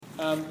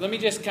Let me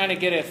just kind of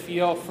get a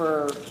feel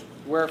for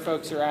where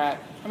folks are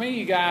at. How many of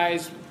you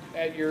guys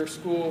at your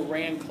school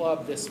ran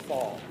club this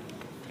fall?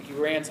 Like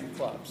you ran some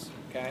clubs,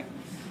 okay?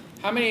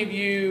 How many of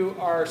you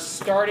are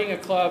starting a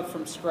club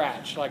from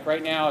scratch? Like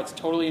right now, it's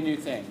totally a new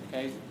thing,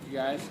 okay? You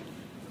guys?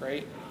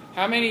 Great.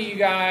 How many of you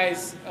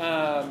guys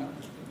are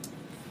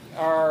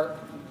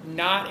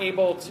weren't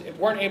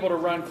able to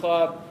run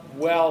club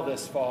well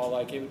this fall?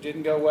 Like it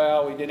didn't go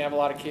well, we didn't have a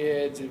lot of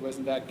kids, it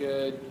wasn't that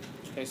good.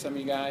 Okay, some of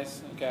you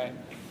guys? Okay.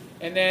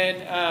 And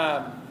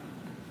then,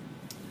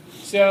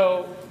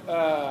 so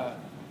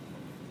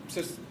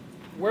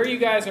where you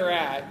guys are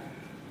at,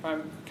 if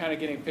I'm kind of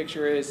getting a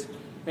picture, is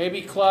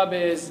maybe club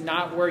is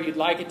not where you'd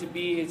like it to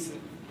be. It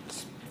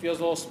feels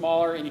a little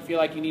smaller, and you feel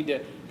like you need to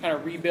kind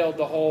of rebuild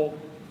the whole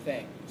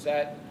thing. Is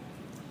that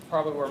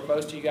probably where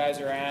most of you guys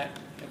are at?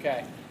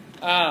 Okay.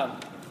 All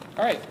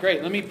right,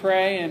 great. Let me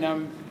pray, and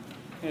I'm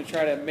going to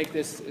try to make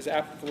this as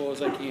applicable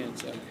as I can.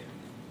 So,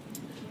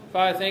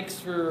 Father, thanks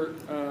for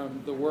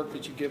the work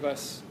that you give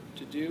us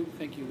to do.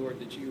 Thank you, Lord,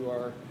 that you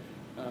are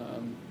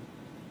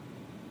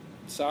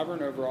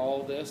sovereign over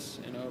all of this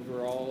and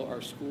over all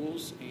our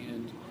schools.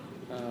 And,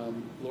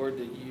 Lord,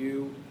 that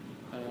you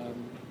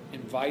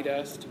invite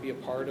us to be a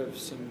part of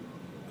some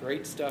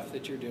great stuff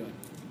that you're doing.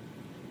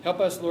 Help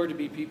us, Lord, to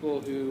be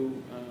people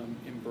who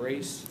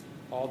embrace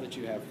all that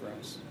you have for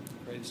us.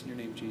 I pray this in your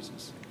name,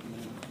 Jesus.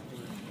 Amen.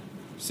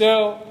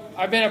 So,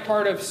 I've been a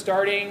part of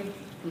starting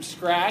from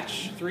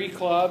scratch, 3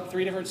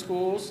 different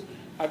schools.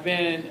 I've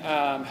been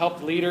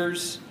helped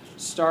leaders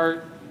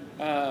start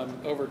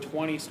over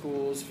 20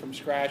 schools from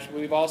scratch.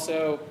 We've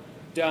also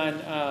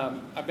done,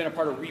 I've been a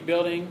part of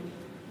rebuilding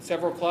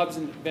several clubs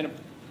and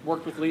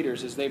worked with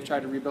leaders as they've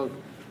tried to rebuild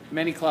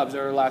many clubs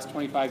over the last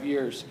 25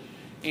 years.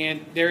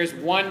 And there is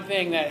one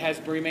thing that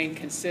has remained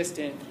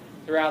consistent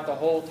throughout the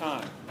whole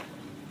time.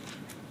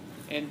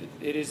 And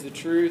it is the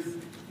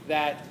truth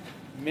that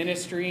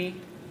ministry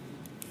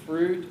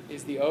fruit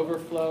is the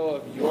overflow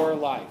of your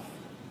life.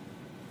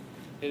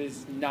 It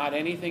is not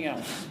anything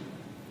else.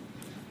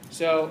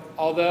 So,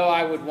 although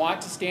I would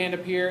want to stand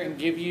up here and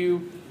give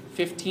you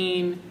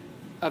 15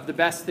 of the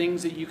best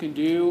things that you can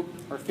do,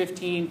 or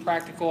 15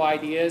 practical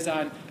ideas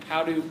on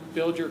how to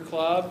build your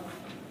club,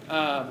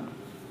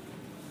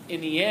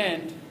 in the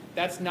end,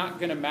 that's not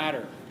going to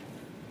matter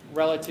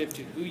relative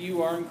to who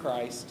you are in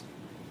Christ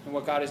and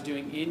what God is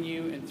doing in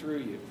you and through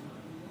you.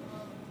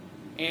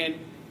 And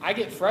I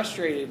get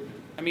frustrated.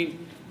 I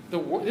mean,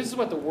 this is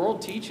what the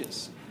world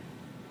teaches,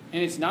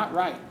 and it's not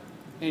right.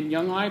 In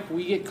Young Life,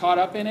 we get caught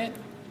up in it,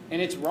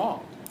 and it's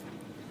wrong.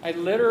 I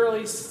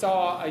literally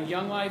saw a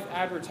Young Life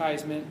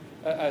advertisement,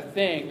 a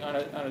thing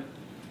on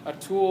a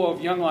tool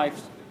of Young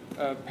Life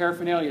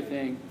paraphernalia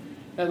thing,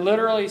 that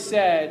literally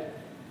said,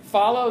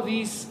 follow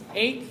these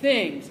 8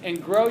 things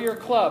and grow your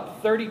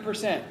club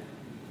 30%.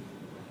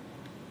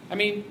 I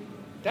mean,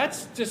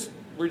 that's just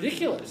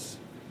ridiculous.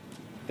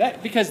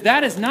 Because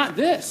that is not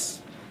this.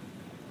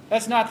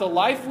 That's not the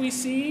life we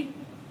see,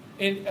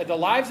 in the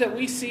lives that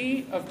we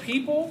see of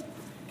people.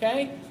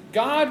 Okay?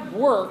 God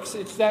works.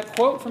 It's that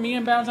quote from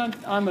Ian Bounds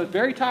on the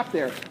very top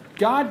there.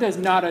 God does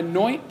not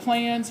anoint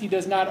plans. He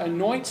does not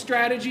anoint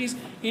strategies.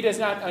 He does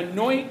not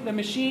anoint the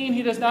machine.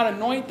 He does not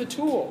anoint the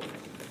tool.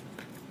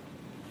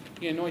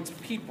 He anoints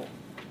people.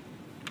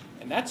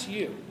 And that's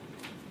you.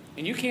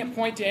 And you can't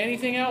point to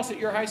anything else at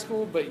your high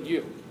school but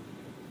you.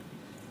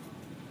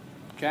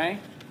 Okay?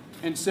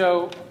 And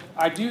so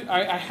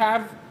I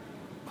have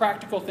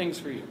practical things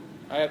for you.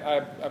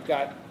 I've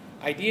got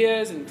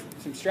ideas and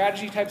some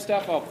strategy type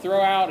stuff I'll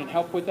throw out and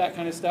help with that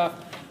kind of stuff.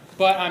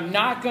 But I'm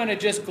not going to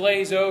just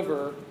glaze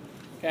over,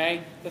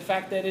 okay, the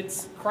fact that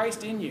it's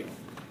Christ in you.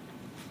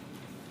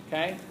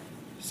 Okay?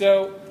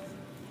 So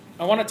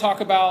I want to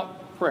talk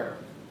about prayer.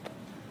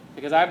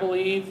 Because I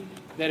believe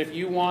that if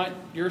you want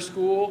your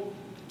school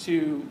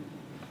to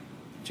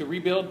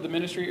rebuild the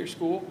ministry at your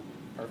school,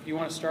 or if you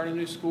want to start a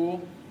new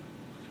school,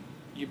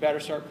 you better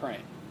start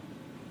praying.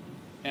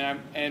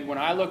 And when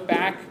I look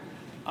back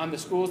on the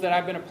schools that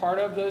I've been a part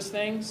of, those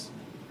things,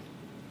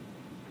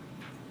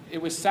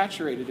 it was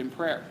saturated in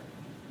prayer.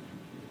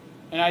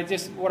 And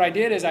what I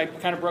did is I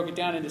kind of broke it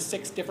down into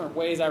 6 different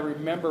ways I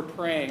remember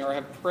praying or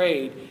have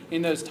prayed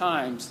in those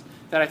times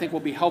that I think will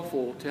be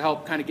helpful to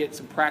help kind of get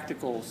some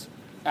practicals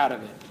out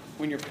of it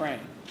when you're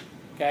praying.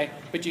 Okay?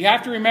 But you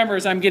have to remember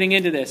as I'm getting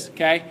into this,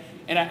 okay?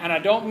 And I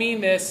don't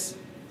mean this,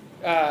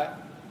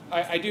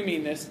 I do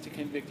mean this to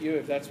convict you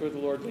if that's where the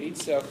Lord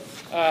leads. So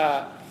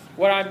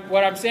what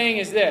I'm saying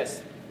is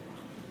this.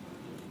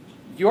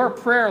 Your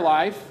prayer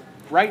life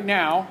right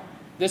now,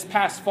 this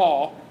past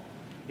fall,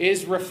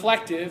 is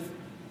reflective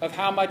of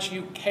how much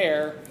you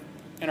care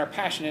and are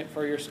passionate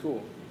for your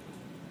school.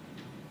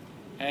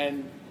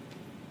 And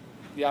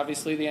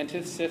obviously the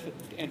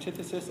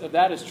antithesis of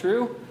that is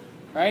true,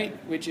 right?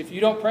 Which if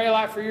you don't pray a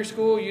lot for your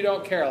school, you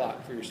don't care a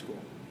lot for your school.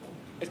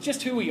 It's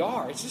just who we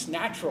are. It's just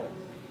natural,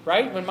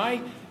 right? When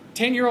my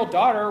 10-year-old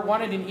daughter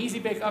wanted an Easy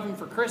Bake Oven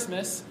for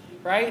Christmas,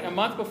 right? A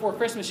month before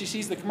Christmas, she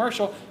sees the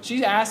commercial.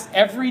 She asks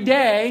every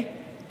day,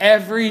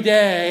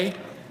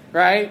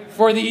 right,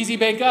 for the Easy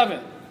Bake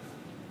Oven.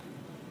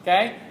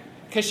 Okay?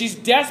 Because she's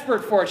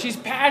desperate for it. She's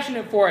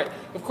passionate for it.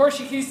 Of course,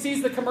 she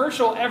sees the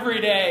commercial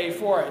every day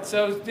for it.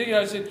 So, she,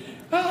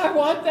 I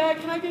want that.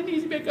 Can I get an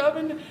Easy Bake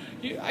Oven?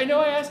 I know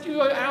I asked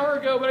you an hour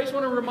ago, but I just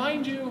want to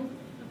remind you.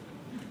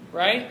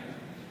 Right?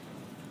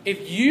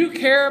 If you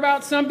care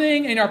about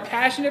something and are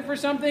passionate for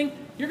something,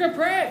 you're going to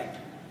pray.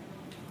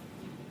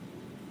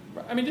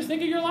 I mean, just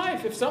think of your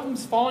life. If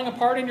something's falling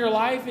apart in your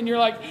life and you're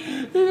like,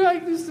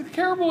 this is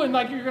terrible, and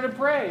you're going to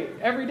pray.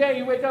 Every day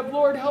you wake up,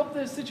 Lord, help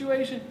this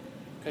situation.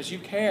 Because you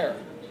care.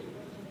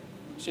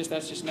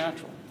 That's just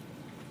natural.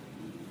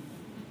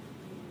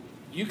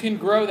 You can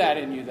grow that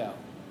in you, though.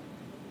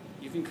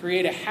 You can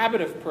create a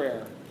habit of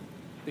prayer.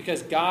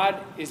 Because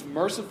God is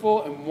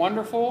merciful and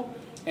wonderful,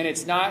 and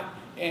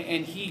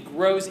and He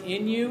grows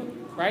in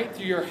you, right,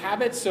 through your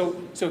habits.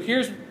 So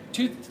here's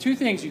two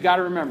things you got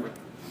to remember.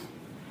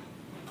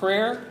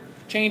 Prayer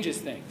changes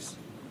things.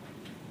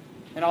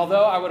 And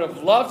although I would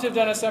have loved to have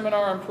done a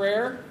seminar on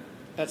prayer,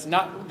 that's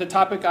not the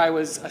topic I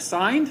was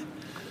assigned.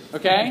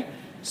 Okay?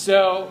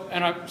 So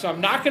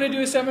I'm not going to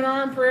do a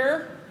seminar on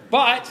prayer,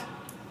 but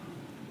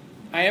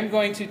I am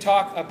going to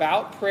talk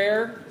about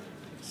prayer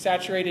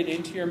saturated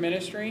into your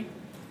ministry,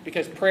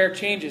 because prayer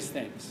changes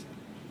things.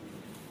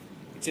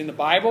 It's in the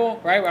Bible,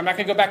 right? I'm not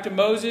going to go back to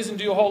Moses and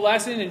do a whole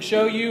lesson and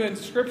show you in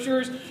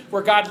scriptures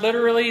where God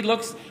literally,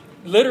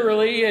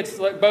 it's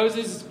like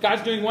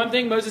God's doing one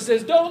thing, Moses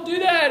says, don't do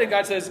that. And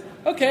God says,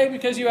 okay,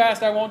 because you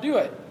asked, I won't do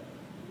it.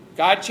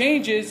 God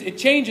changes, it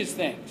changes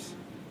things.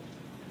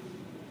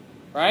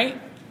 Right?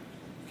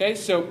 Okay,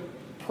 so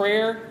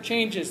prayer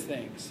changes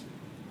things.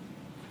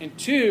 And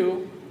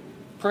 2,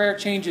 prayer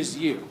changes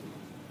you.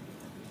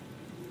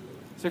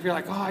 So if you're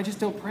like, I just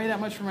don't pray that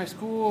much for my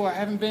school,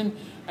 I want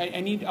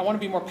to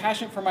be more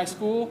passionate for my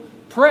school,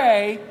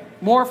 pray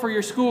more for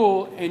your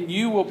school and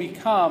you will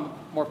become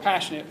more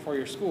passionate for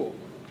your school.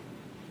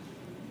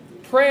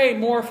 Pray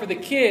more for the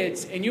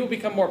kids and you will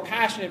become more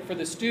passionate for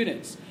the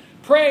students.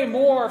 Pray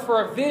more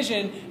for a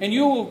vision and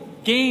you will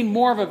gain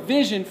more of a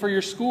vision for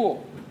your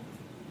school.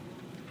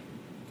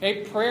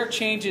 Okay, prayer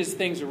changes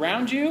things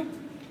around you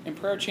and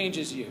prayer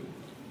changes you.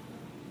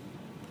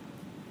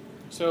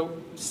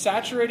 So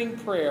saturating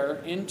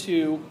prayer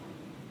into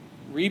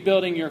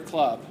rebuilding your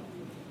club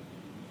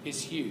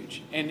is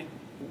huge. And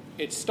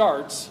it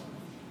starts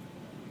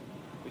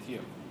with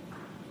you.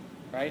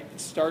 Right? It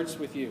starts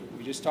with you.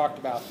 We just talked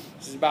about,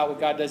 this is about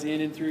what God does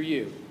in and through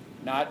you.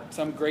 Not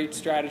some great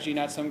strategy,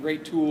 not some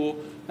great tool,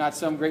 not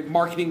some great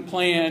marketing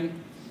plan.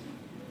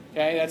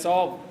 Okay? That's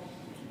all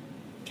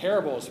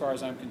terrible as far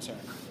as I'm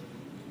concerned.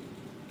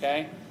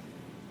 Okay?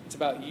 It's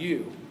about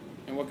you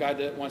and what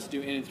God wants to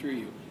do in and through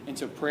you. And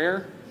so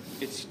prayer,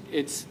 it's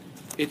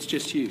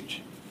just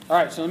huge. All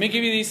right, so let me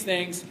give you these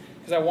things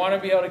because I want to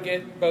be able to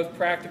get both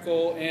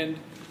practical and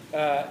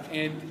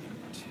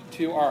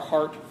to our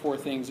heart for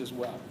things as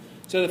well.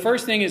 So the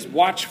first thing is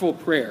watchful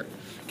prayer.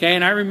 Okay,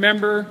 and I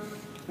remember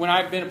when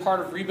I've been a part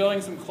of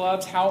rebuilding some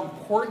clubs how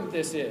important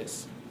this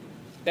is.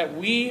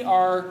 That you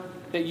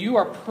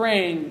are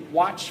praying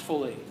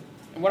watchfully.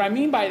 And what I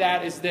mean by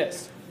that is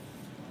this.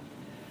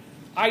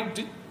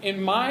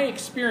 In my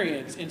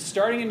experience in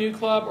starting a new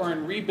club or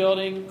in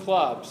rebuilding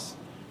clubs,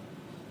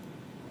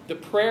 the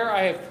prayer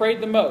I have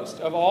prayed the most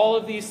of all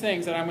of these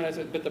things that I'm going to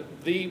say,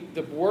 but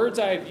the words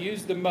I have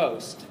used the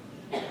most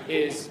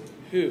is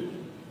who?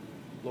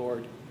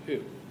 Lord,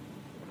 who?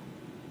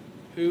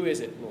 Who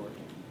is it, Lord?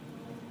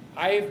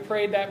 I have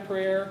prayed that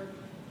prayer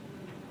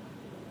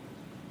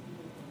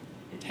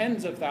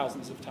tens of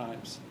thousands of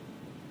times.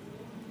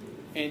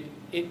 And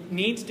it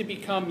needs to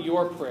become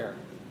your prayer.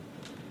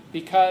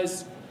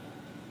 Because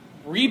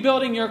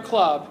rebuilding your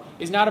club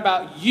is not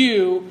about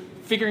you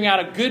figuring out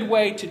a good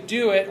way to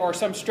do it or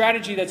some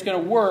strategy that's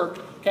going to work.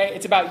 Okay?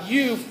 It's about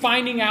you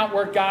finding out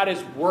where God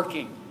is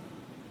working.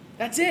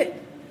 That's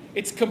it.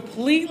 It's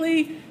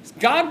completely,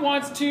 God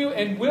wants to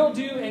and will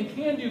do and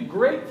can do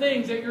great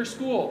things at your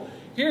school.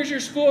 Here's your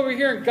school over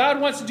here, and God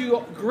wants to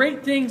do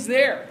great things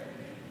there.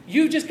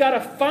 You just got to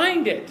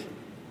find it.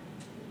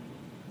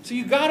 So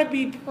you got to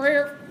be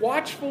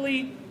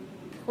watchfully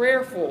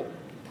prayerful,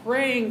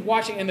 praying,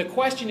 watching. And the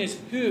question is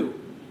who?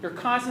 You're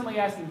constantly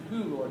asking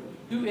who, Lord?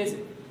 Who is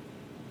it?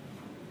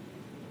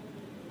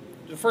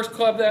 The first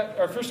school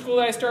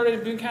that I started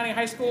in Boone County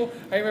High School,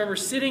 I remember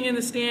sitting in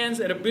the stands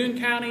at a Boone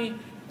County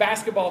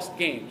basketball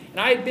game. And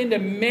I had been to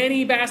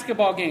many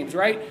basketball games,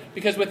 right?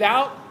 Because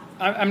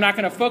I'm not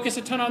going to focus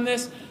a ton on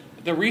this.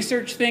 The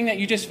research thing that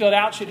you just filled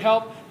out should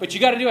help. But you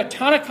got to do a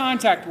ton of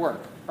contact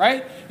work,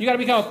 right? You got to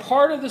become a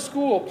part of the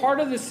school, part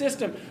of the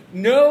system.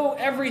 Know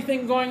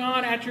everything going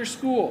on at your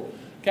school,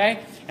 okay?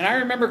 And I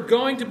remember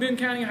going to Boone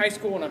County High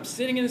School, and I'm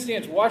sitting in the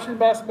stands watching the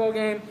basketball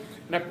game,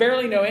 and I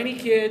barely know any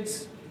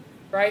kids,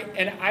 right?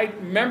 And I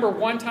remember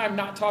one time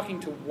not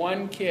talking to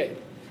one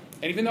kid.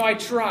 And even though I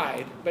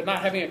tried, but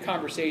not having a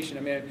conversation,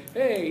 I mean,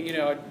 hey,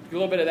 a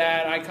little bit of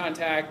that, eye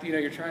contact,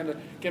 you're trying to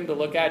get them to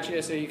look at you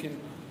so you can,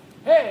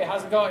 hey,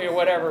 how's it going, or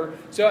whatever.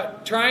 So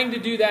trying to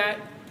do that,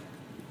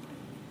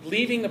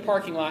 leaving the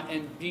parking lot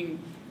and being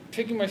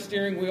kicking my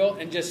steering wheel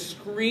and just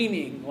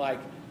screaming like,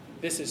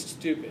 this is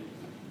stupid.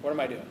 What am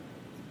I doing?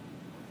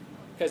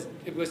 Because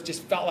it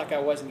just felt like I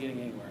wasn't getting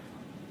anywhere.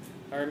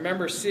 I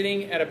remember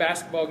sitting at a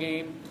basketball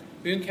game,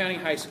 Boone County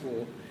High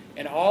School,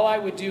 and all I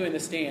would do in the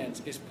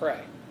stands is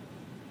pray.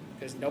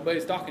 Because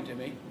nobody's talking to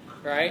me,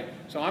 right?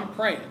 So I'm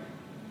praying.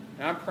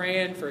 And I'm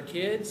praying for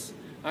kids.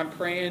 I'm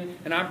praying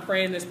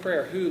this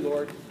prayer. Who,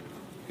 Lord?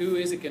 Who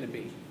is it going to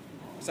be?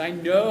 Because I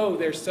know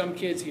there's some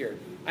kids here.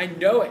 I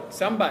know it.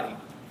 Somebody.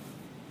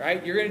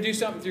 Right? You're going to do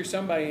something through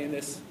somebody in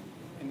this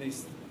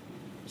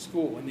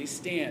school, in these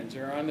stands,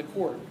 or on the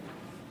court.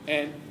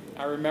 And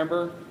I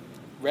remember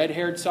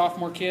red-haired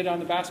sophomore kid on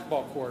the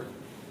basketball court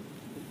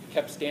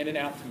kept standing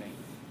out to me.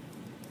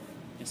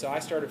 And so I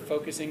started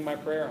focusing my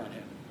prayer on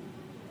him.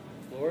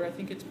 Lord, I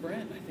think it's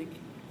Brent. I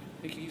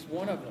think he's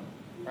one of them,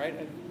 right?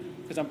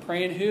 Because I'm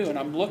praying who, and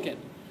I'm looking.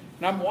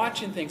 And I'm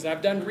watching things. And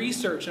I've done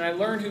research, and I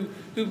learned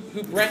who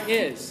Brent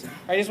is.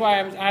 Right? That's why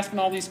I'm asking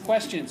all these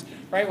questions.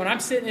 Right? When I'm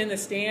sitting in the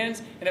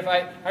stands, and if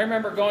I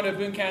remember going to a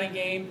Boone County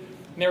game,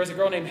 and there was a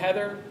girl named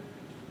Heather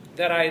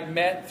that I had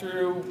met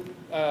through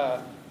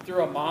a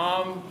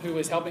mom who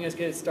was helping us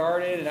get it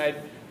started, and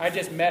I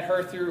just met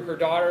her through her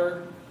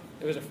daughter.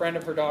 It was a friend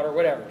of her daughter,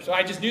 whatever. So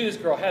I just knew this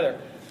girl, Heather.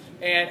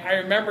 And I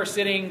remember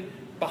sitting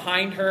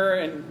behind her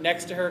and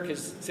next to her,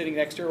 because sitting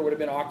next to her would have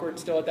been awkward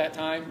still at that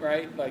time,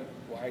 right? Like,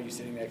 why are you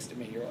sitting next to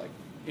me? You're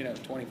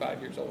like,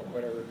 25 years old or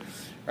whatever,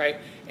 right?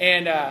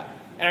 And I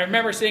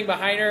remember sitting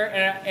behind her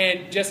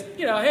and just,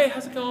 hey,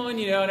 how's it going?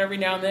 And every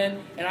now and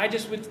then, and I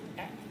just would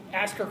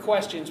ask her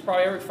questions.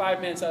 Probably every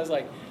 5 minutes, I was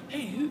like,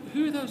 hey,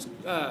 who are those?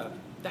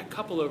 That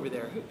couple over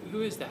there.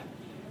 Who is that?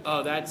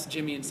 Oh, that's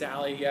Jimmy and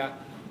Sally. Yeah,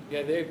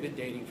 they've been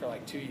dating for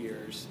like 2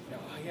 years. Oh,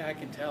 yeah, I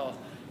can tell.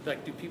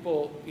 Like, do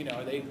people, do a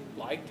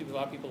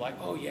lot of people like,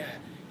 oh, yeah,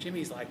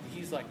 he's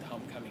like the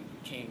homecoming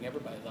king.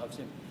 Everybody loves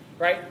him,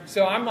 right?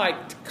 So I'm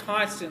like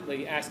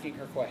constantly asking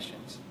her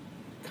questions,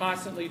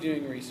 constantly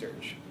doing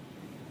research,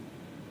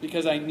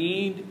 because I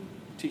need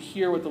to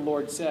hear what the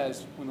Lord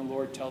says when the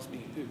Lord tells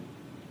me who.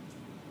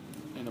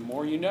 And the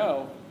more you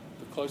know,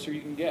 the closer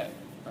you can get,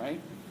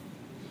 right?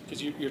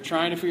 Because you're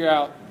trying to figure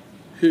out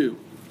who.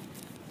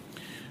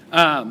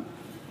 I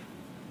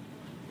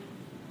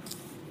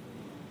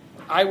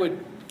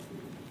would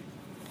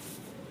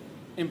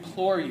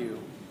implore you,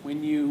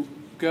 when you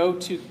go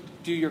to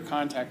do your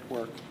contact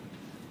work,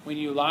 when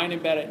you lie in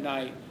bed at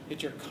night,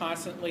 that you're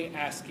constantly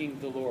asking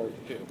the Lord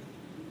who.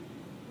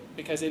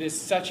 Because it is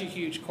such a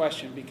huge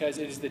question, because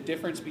it is the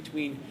difference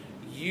between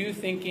you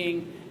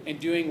thinking and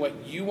doing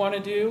what you want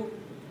to do,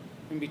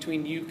 and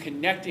between you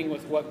connecting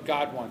with what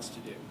God wants to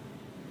do.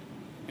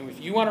 And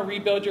if you want to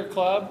rebuild your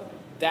club,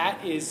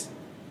 that's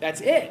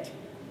it.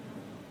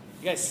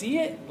 You guys see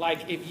it?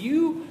 Like, if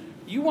you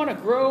want to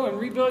grow and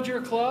rebuild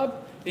your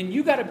club, then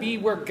you got to be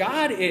where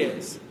God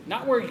is,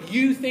 not where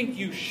you think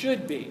you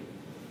should be.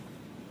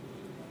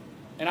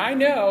 And I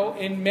know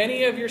in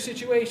many of your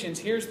situations,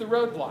 here's the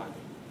roadblock.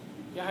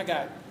 Yeah, I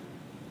got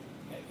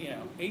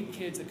 8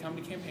 kids that come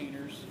to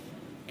campaigners,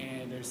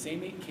 and they're the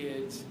same 8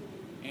 kids,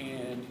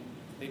 and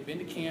they've been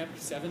to camp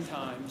 7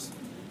 times,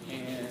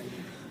 and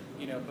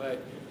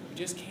but we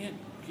just can't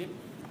get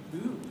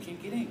moved,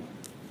 can't get anywhere.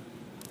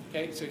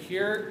 Okay, so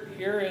here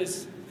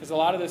is, because a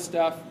lot of this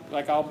stuff,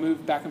 like, I'll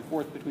move back and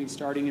forth between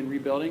starting and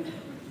rebuilding.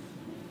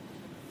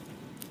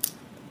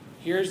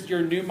 Here's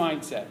your new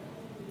mindset.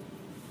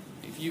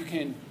 If you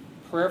can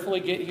prayerfully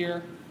get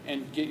here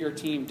and get your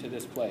team to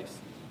this place.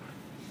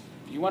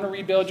 If you want to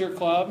rebuild your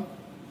club,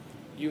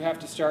 you have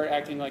to start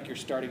acting like you're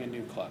starting a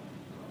new club.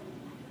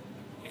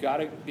 You got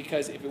to,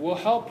 because if it will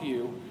help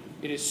you,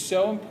 it is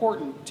so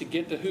important to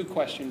get the who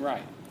question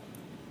right.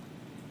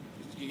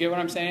 You get what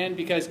I'm saying?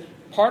 Because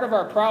part of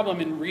our problem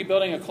in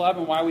rebuilding a club,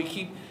 and why we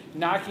keep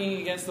knocking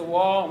against the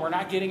wall and we're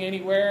not getting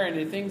anywhere,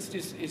 and things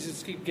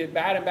just keep getting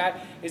bad and bad,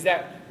 is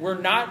that we're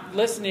not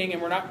listening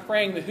and we're not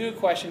praying the who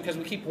question, because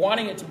we keep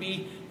wanting it to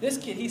be, this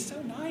kid, he's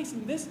so nice,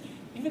 and this,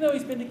 even though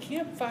he's been to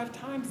camp 5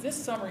 times this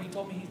summer, he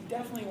told me he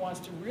definitely wants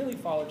to really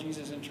follow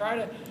Jesus and try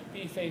to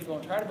be faithful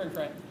and try to bring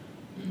friends.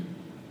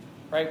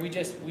 Right?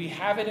 We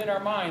have it in our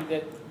mind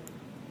that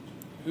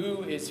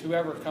who is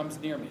whoever comes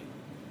near me.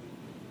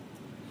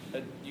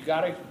 But you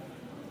got to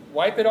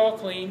wipe it all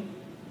clean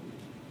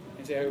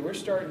and say, we're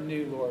starting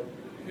new, Lord.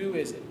 Who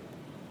is it?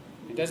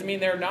 It doesn't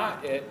mean they're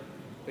not it,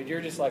 but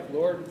you're just like,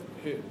 Lord,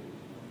 who?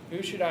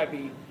 Who should I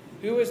be?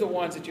 Who is the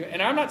ones that you...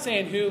 And I'm not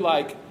saying who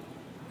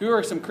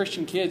are some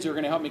Christian kids who are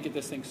going to help me get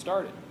this thing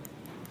started.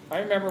 I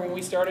remember when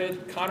we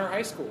started Connor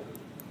High School.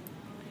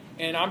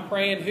 And I'm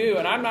praying who,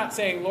 and I'm not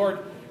saying, Lord,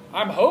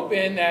 I'm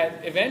hoping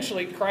that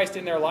eventually Christ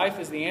in their life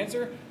is the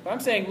answer. But I'm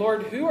saying,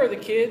 Lord, who are the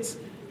kids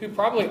who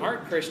probably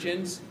aren't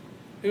Christians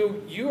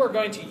who you are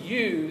going to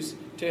use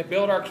to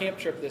build our camp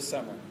trip this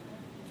summer?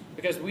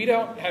 Because we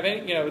don't have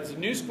any, it's a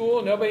new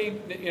school, nobody,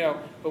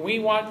 but we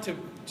want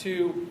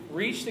to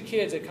reach the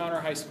kids at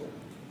Connor High School.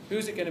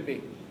 Who's it going to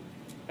be?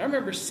 I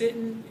remember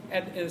sitting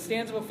in the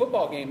stands of a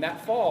football game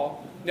that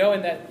fall,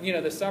 knowing that,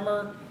 the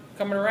summer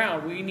coming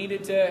around, we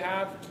wanted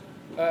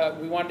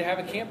to have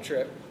a camp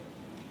trip.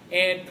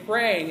 and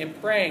praying.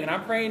 And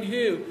I'm praying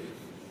who?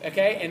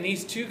 Okay, and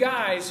these two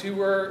guys who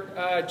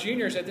were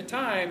juniors at the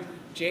time,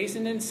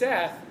 Jason and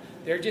Seth,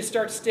 they just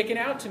start sticking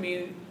out to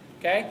me.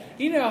 Okay,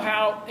 you know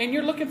how, and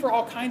you're looking for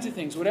all kinds of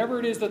things, whatever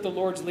it is that the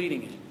Lord's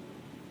leading in.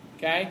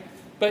 Okay,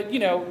 but you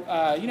know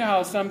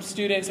how some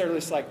students are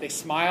just like they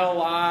smile a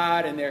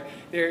lot, and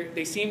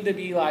they seem to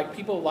be like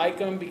people like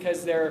them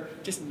because they're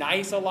just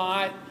nice a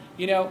lot.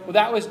 Well,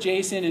 that was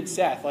Jason and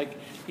Seth.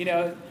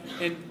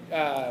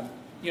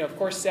 Of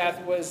course,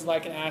 Seth was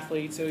like an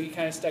athlete, so he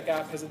kind of stuck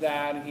out because of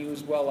that, and he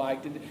was well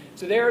liked. And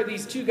so there are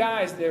these two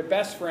guys; they're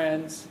best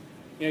friends.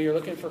 You're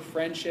looking for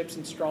friendships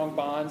and strong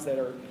bonds that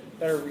are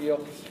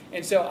real.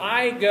 And so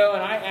I go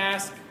and I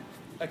ask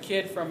a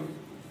kid from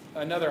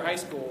another high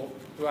school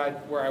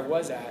where I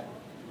was at,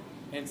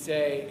 and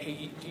say,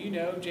 "Hey, do you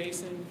know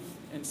Jason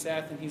and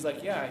Seth?" And he's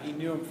like, "Yeah, he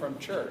knew him from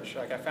church.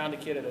 Like I found a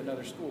kid at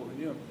another school who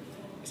knew him."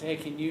 I say, "Hey,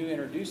 can you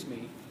introduce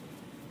me?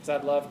 Because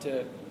I'd love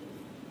to."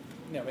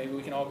 Maybe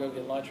we can all go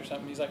get lunch or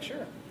something. He's like,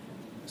 sure.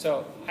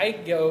 So I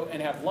go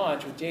and have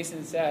lunch with Jason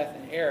and Seth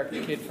and Eric,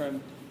 the kid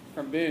from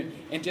Boone,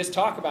 and just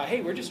talk about,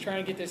 hey, we're just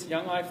trying to get this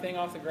Young Life thing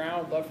off the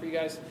ground. We'd love for you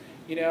guys,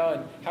 and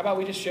how about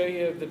we just show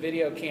you the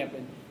video camp?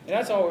 And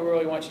that's all we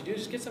really want you to do.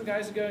 Just get some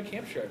guys to go on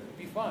camp trip. It'd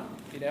be fun,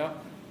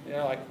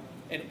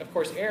 and of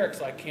course,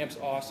 Eric's like, camp's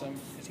awesome,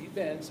 because he's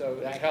been, so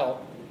that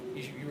helped.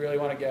 You really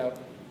want to go.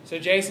 So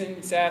Jason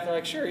and Seth are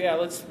like, sure, yeah,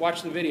 let's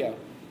watch the video.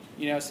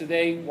 So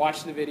they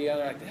watch the video.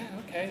 They're like, yeah,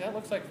 okay, that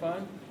looks like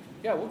fun.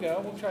 Yeah, we'll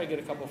go. We'll try to get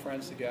a couple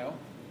friends to go,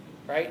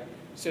 right?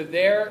 So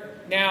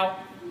now,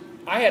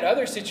 I had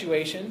other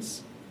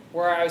situations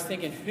where I was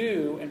thinking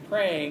who and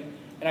praying,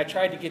 and I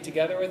tried to get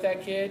together with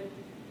that kid,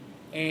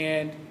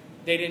 and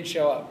they didn't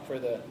show up for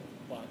the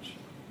lunch.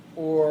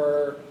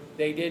 Or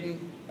they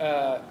didn't,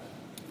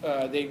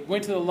 they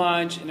went to the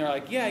lunch, and they're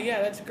like,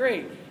 yeah, that's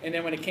great. And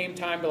then when it came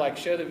time to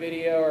show the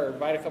video or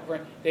invite a couple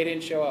friends, they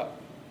didn't show up.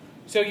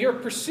 So you're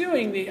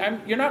pursuing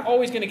you're not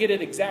always going to get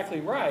it exactly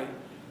right,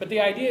 but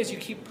the idea is you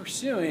keep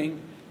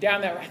pursuing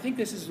down that. I think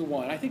this is the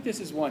one. I think this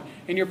is one.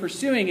 And you're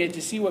pursuing it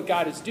to see what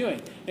God is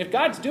doing. If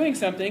God's doing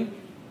something,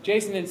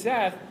 Jason and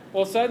Seth,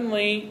 well,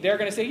 suddenly they're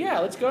going to say, yeah,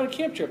 let's go on a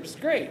camp trip. It's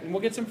great. And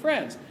we'll get some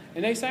friends.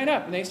 And they sign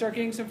up and they start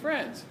getting some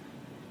friends.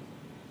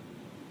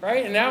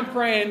 Right? And now I'm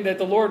praying that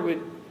the Lord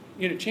would,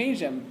 change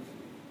them.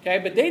 Okay?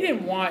 But they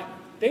didn't want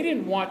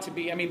to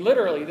be,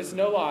 literally, this is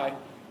no lie.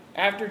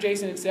 After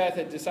Jason and Seth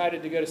had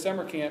decided to go to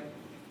summer camp,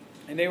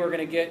 and they were going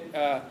to get,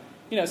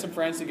 some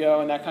friends to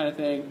go and that kind of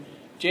thing,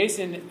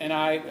 Jason and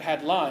I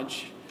had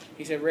lunch.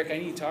 He said, Rick, I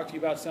need to talk to you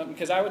about something,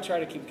 because I would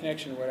try to keep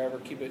connection or whatever,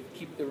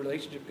 keep the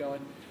relationship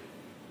going.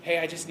 Hey,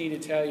 I just need to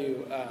tell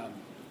you, I'm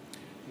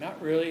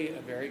not really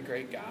a very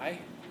great guy.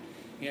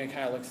 He kind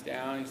of looks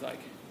down. He's like,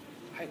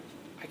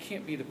 I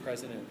can't be the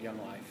president of Young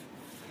Life.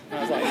 And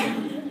I was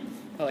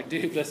like,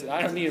 dude, listen,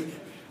 I don't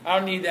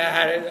need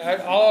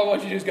that. All I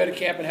want you to do is go to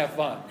camp and have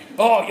fun.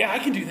 Oh, yeah, I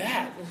can do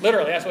that.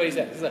 Literally, that's what he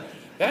said. He's like,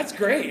 that's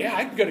great. Yeah,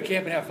 I can go to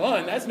camp and have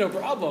fun. That's no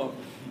problem.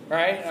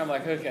 Right? And I'm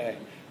like, okay.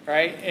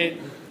 Right? And,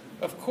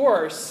 of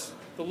course,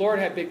 the Lord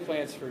had big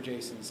plans for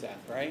Jason and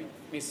Seth, right?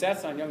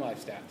 Seth's on Young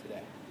Life staff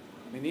today.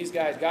 These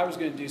guys, God was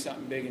going to do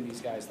something big in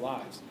these guys'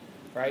 lives.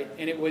 Right?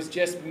 And it was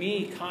just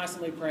me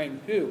constantly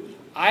praying who?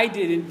 I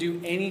didn't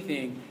do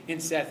anything in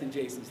Seth and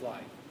Jason's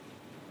life.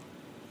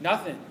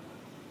 Nothing.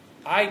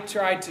 I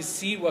tried to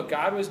see what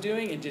God was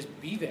doing and just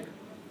be there.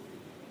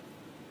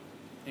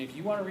 And if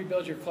you want to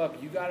rebuild your club,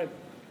 you got to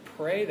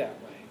pray that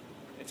way.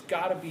 It's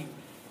got to be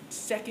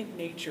second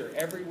nature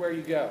everywhere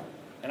you go.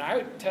 And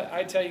I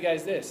tell you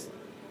guys this,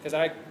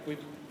 because we've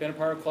been a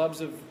part of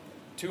clubs of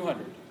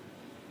 200.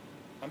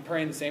 I'm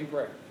praying the same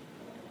prayer.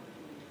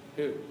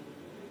 Who,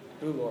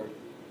 Lord?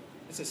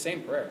 It's the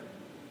same prayer,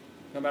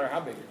 no matter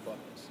how big your club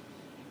is.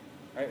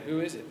 Right?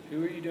 Who is it?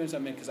 Who are you doing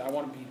something? Because I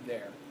want to be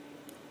there.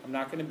 I'm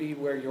not going to be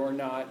where you're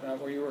not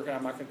where you're working.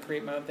 I'm not going to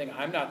create my own thing.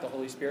 I'm not the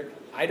Holy Spirit.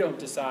 I don't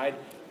decide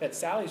that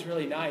Sally's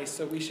really nice,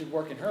 so we should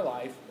work in her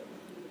life.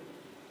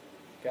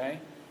 Okay?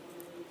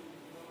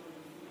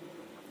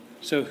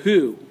 So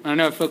who? I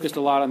know I've focused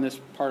a lot on this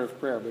part of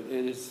prayer, but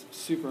it is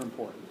super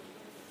important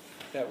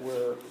that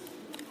we're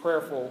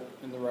prayerful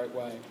in the right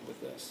way with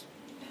this.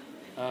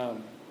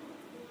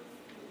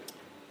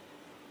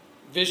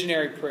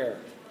 Visionary prayer.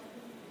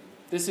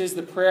 This is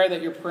the prayer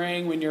that you're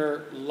praying when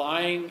you're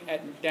lying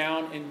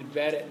down in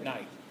bed at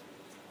night.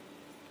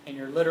 And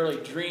you're literally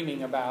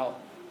dreaming about,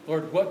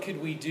 Lord, what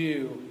could we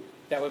do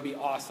that would be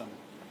awesome?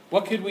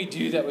 What could we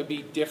do that would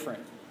be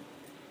different?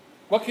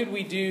 What could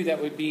we do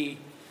that would be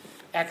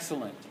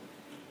excellent?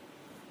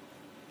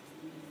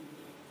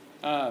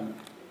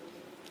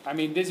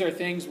 These are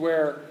things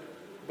where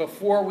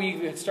before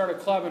we start a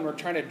club and we're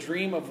trying to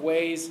dream of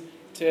ways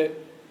to,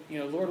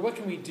 Lord, what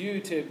can we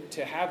do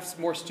to have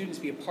more students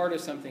be a part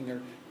of something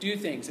or do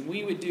things? And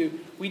we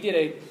did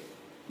a,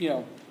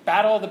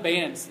 Battle of the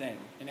Bands thing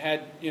and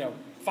had,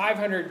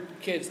 500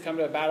 kids come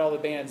to a Battle of the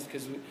Bands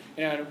because,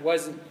 it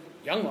wasn't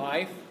Young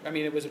Life.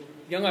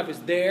 Young Life is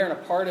there and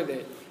a part of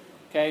it,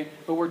 okay?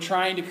 But we're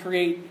trying to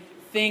create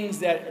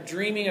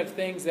dreaming of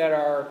things that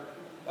are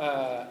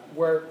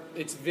where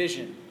it's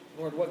vision.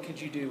 Lord, what could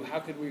you do? How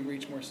could we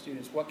reach more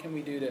students? What can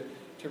we do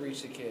to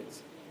reach the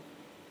kids?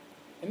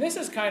 And this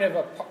is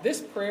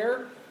this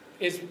prayer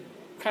is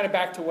kind of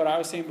back to what I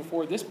was saying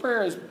before. This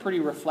prayer is pretty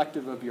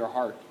reflective of your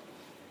heart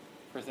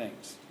for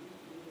things.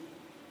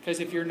 Because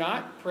if you're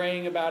not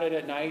praying about it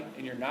at night,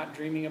 and you're not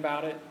dreaming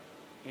about it,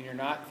 and you're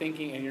not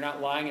thinking, and you're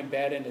not lying in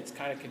bed, and it's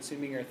kind of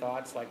consuming your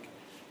thoughts, like,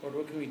 Lord,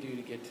 what can we do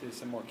to get to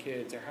some more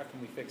kids? Or how can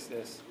we fix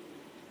this?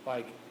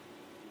 Like,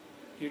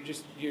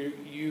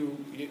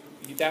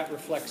 that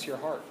reflects your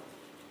heart.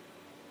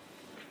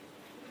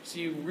 So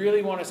you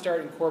really want to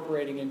start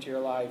incorporating into your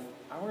life,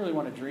 I really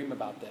want to dream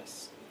about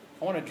this.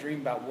 I want to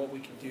dream about what we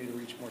can do to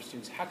reach more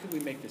students. How could we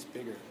make this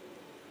bigger?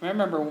 I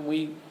remember when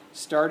we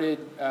started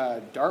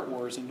Dart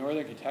Wars in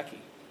Northern Kentucky,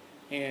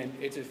 and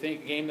it's a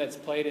game was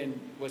played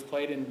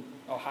in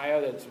Ohio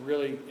that's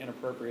really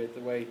inappropriate,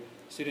 the way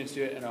students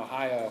do it in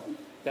Ohio,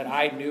 that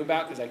I knew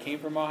about because I came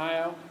from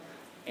Ohio.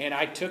 And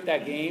I took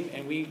that game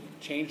and we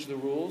changed the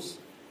rules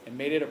and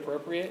made it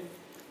appropriate.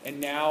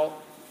 And now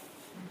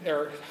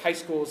our high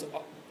schools,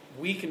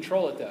 we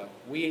control it though.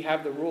 We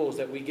have the rules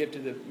that we give to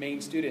the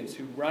main students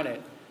who run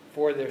it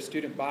for their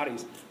student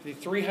bodies. The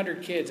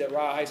 300 kids at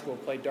Raw High School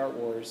played Dart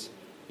Wars,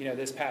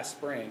 this past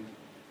spring.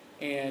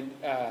 And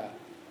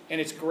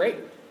it's great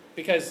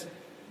because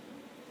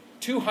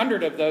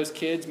 200 of those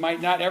kids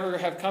might not ever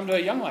have come to a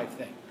Young Life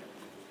thing.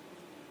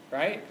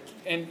 Right?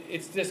 And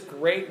it's this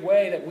great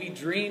way that we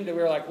dreamed that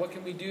we were like, what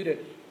can we do to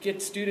get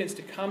students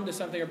to come to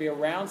something or be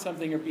around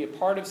something or be a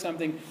part of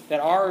something that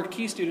our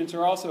key students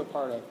are also a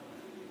part of?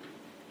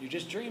 You're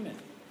just dreaming.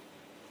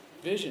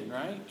 Vision,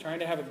 right? Trying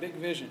to have a big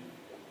vision.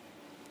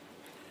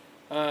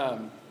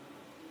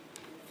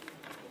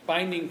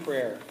 Binding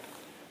prayer.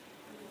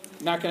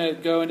 I'm not going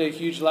to go into a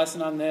huge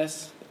lesson on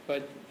this,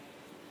 but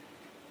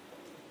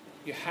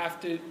you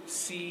have to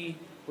see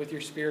with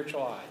your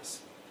spiritual eyes.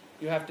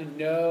 You have to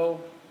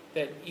know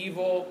that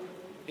evil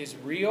is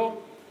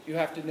real. You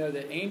have to know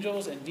that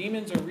angels and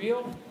demons are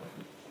real.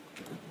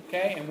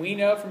 Okay? And we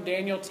know from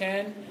Daniel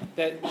 10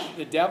 that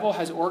the devil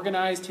has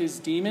organized his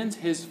demons,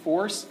 his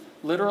force,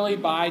 literally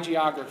by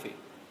geography.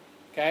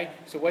 Okay?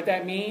 So what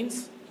that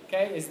means,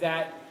 is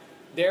that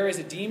there is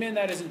a demon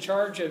that is in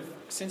charge of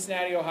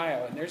Cincinnati,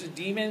 Ohio, and there's a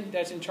demon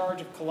that's in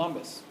charge of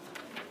Columbus.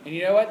 And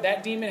you know what?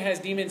 That demon has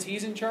demons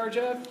he's in charge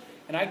of,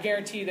 and I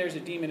guarantee there's a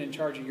demon in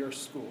charge of your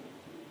school.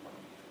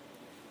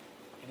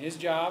 And his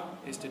job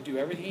is to do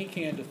everything he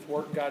can to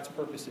thwart God's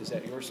purposes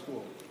at your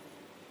school,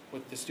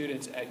 with the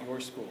students at your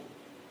school.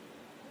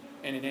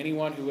 And in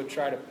anyone who would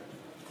try to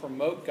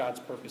promote God's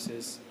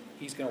purposes,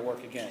 he's going to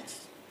work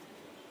against.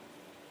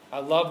 I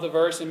love the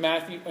verse in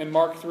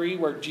Mark 3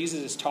 where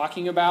Jesus is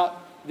talking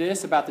about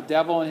this, about the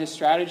devil and his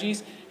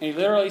strategies. And he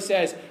literally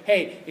says,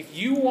 hey, if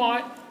you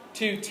want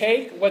to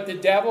take what the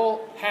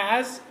devil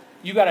has,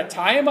 you got to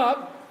tie him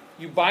up,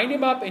 you bind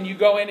him up, and you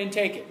go in and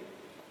take it.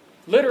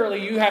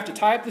 Literally, you have to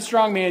tie up the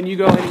strong man, you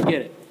go in and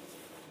get it.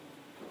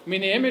 I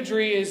mean, the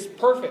imagery is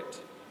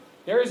perfect.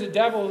 There is a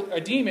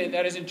demon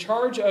that is in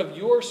charge of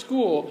your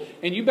school,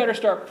 and you better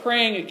start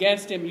praying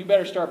against him. You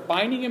better start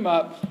binding him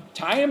up,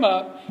 tie him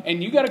up,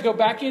 and you got to go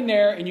back in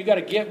there and you got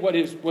to get what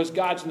was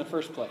God's in the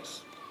first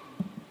place.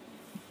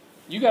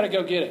 You got to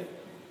go get it.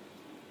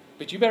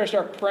 But you better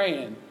start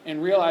praying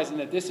and realizing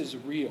that this is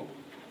real.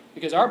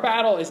 Because our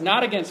battle is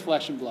not against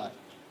flesh and blood.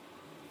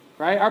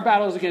 Right? Our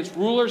battle is against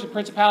rulers and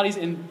principalities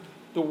in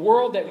the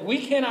world that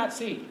we cannot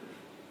see,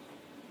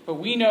 but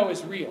we know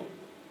is real.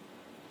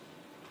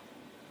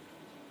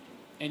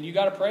 And you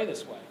got to pray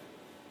this way.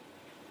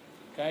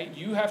 Okay?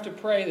 You have to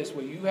pray this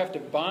way. You have to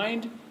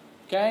bind,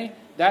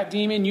 that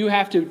demon. You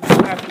have to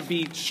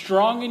be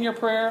strong in your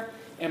prayer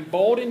and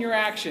bold in your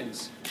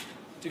actions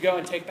to go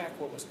and take back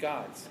what was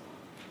God's.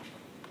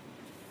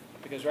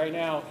 Because right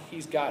now,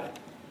 he's got it.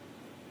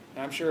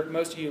 And I'm sure if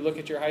most of you look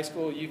at your high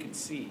school, you can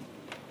see,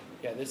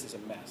 this is a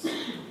mess.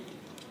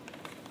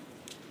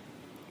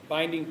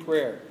 Binding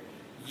prayer.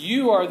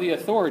 You are the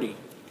authority,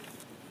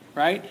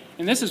 right?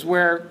 And this is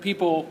where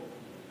people,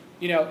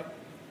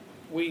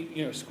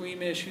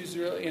 squeamish, who's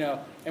really,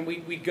 and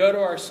we go to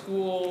our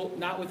school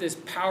not with this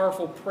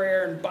powerful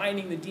prayer and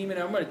binding the demon,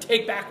 I'm going to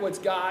take back what's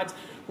God's.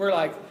 We're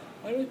like,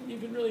 I don't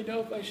even really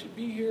know if I should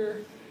be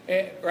here,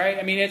 right?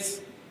 I mean,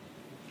 it's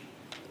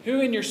who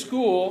in your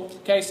school,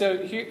 so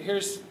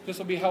this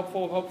will be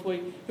helpful,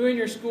 hopefully. Who in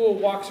your school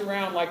walks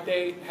around like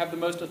they have the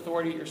most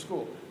authority at your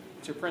school?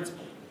 It's your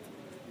principal,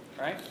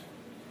 right?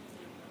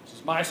 This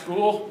is my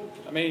school.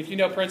 I mean, if you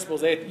know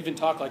principals, they even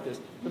talk like this.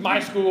 It's my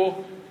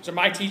school. These are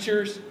my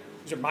teachers.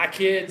 These are my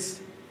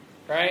kids,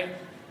 right?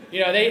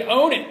 They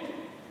own it.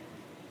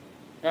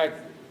 Right?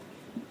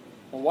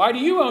 Well, why do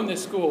you own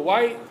this school?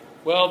 Why?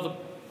 Well,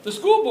 the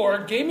school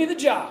board gave me the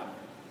job,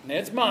 and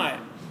it's mine.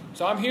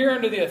 So I'm here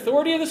under the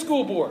authority of the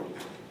school board.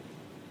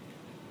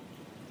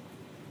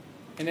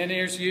 And then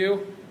there's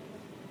you.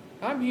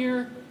 I'm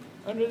here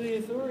under the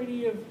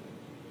authority of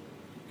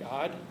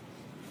God.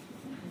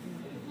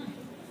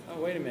 Oh,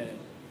 wait a minute.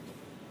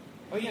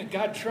 Oh, yeah,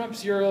 God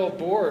trumps your little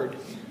board.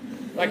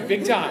 Like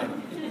big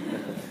time.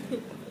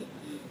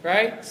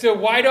 right? So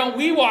why don't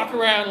we walk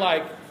around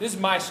like, this is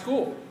my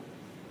school?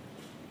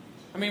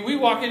 I mean, we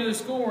walk into the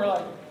school and we're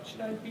like,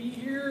 should I be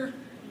here?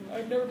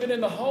 I've never been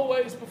in the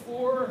hallways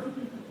before.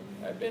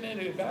 I've been in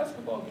a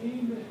basketball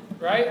game,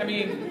 right? I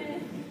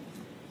mean,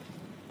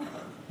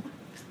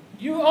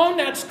 you own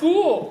that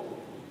school.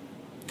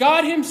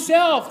 God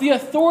himself, the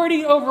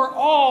authority over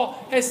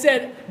all, has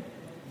said,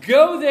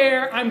 go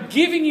there. I'm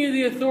giving you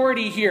the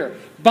authority here.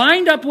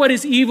 Bind up what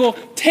is evil.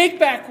 Take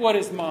back what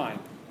is mine.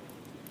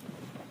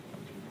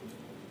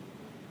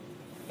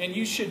 And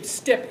you should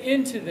step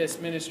into this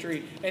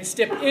ministry and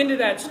step into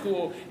that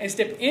school and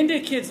step into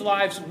kids'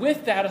 lives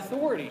with that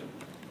authority.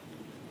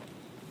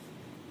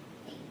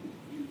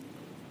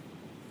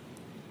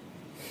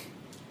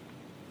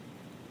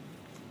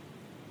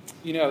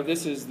 You know,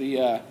 this is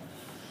the...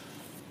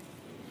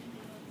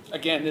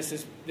 Again, this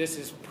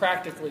is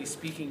practically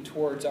speaking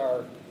towards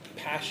our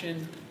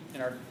passion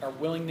and our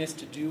willingness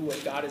to do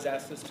what God has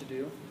asked us to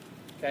do.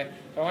 Okay?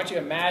 I want you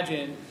to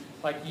imagine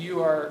like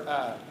you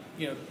are,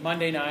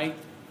 Monday night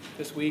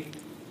this week,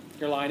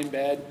 you're lying in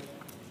bed,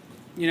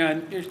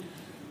 and you're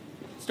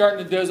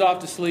starting to doze off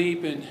to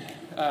sleep, and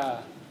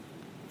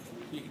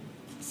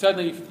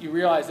suddenly you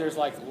realize there's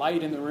like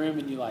light in the room,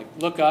 and you like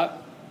look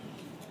up,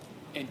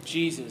 and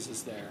Jesus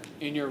is there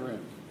in your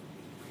room.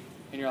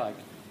 And you're like,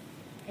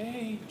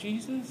 hey,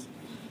 Jesus.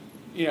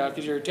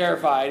 Because you're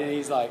terrified, and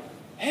he's like,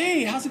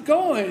 hey, how's it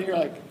going? And you're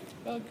like,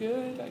 oh,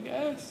 good, I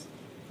guess.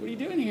 What are you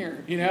doing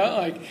here?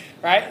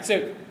 Right?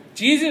 So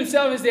Jesus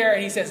himself is there,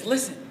 and he says,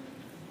 listen,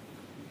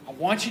 I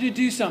want you to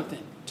do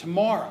something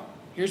tomorrow.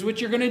 Here's what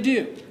you're going to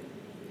do.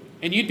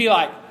 And you'd be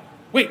like,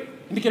 wait,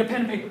 let me get a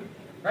pen and paper.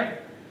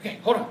 Right? Okay,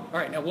 hold on. All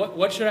right, now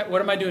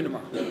what am I doing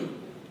tomorrow?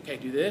 Okay,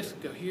 do this,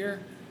 go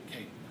here.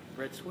 Okay,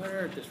 red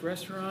sweater at this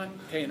restaurant.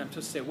 Okay, and I'm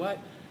supposed to say what?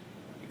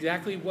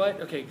 Exactly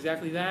what? Okay,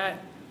 exactly that.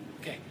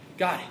 Okay,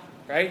 got it.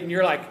 Right? And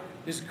you're like,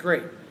 this is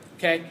great.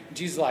 Okay? And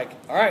Jesus is like,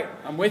 all right,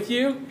 I'm with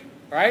you.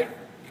 All right?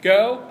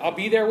 Go. I'll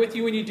be there with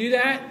you when you do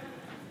that.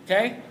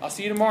 Okay? I'll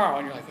see you tomorrow.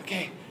 And you're like,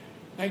 okay.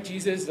 Night,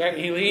 Jesus. Right?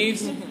 And he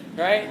leaves.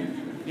 Right?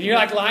 And you're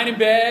like lying in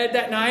bed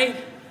that night.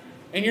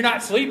 And you're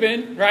not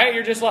sleeping. Right?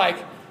 You're just like,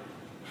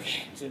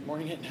 okay, is it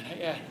morning yet? Not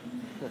yet.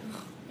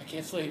 I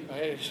can't sleep.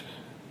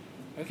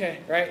 Okay,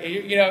 right?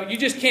 You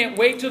just can't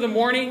wait till the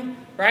morning,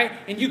 right?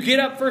 And you get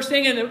up first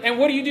thing, and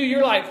what do?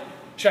 You're like,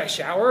 should I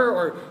shower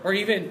or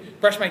even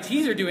brush my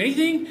teeth or do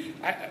anything?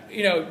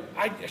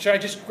 Should I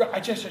just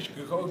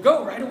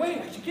go right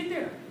away? I should get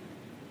there.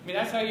 I mean,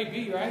 that's how you'd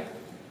be, right?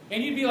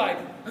 And you'd be like,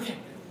 okay,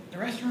 the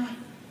restaurant.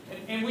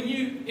 And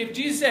if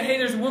Jesus said, hey,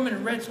 there's a woman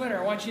in a red sweater,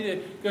 I want you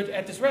to go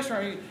at this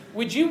restaurant,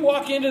 would you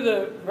walk into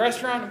the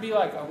restaurant and be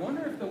like, I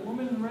wonder if the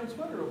woman in the red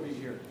sweater will be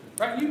here?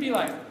 Right? You'd be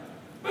like,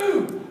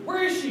 boom,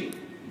 where is she?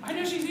 I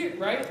know she's here,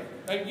 right?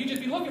 Like, you'd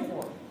just be looking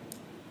for her.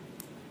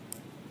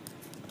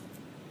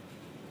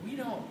 We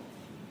don't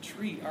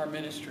treat our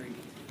ministry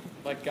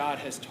like God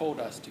has told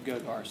us to go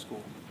to our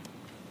school.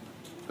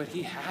 But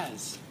he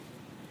has.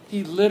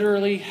 He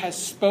literally has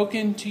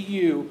spoken to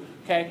you,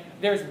 okay?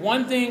 There's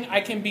one thing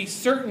I can be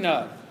certain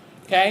of,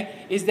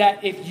 okay? Is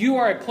that if you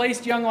are a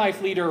placed Young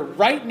Life leader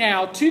right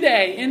now,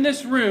 today, in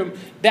this room,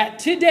 that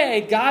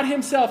today God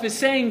himself is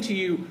saying to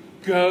you,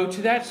 go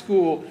to that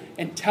school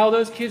and tell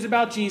those kids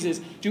about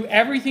Jesus. Do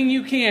everything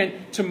you can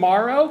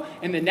tomorrow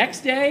and the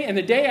next day and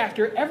the day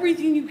after,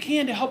 everything you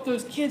can to help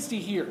those kids to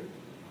hear.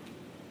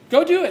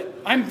 Go do it.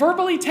 I'm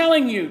verbally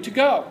telling you to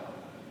go.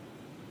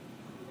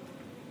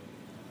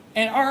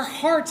 And our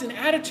hearts and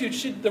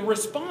attitudes the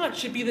response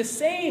should be the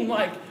same.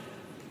 Like,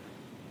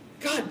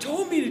 God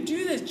told me to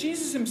do this.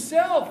 Jesus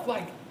himself,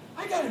 like,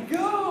 I got to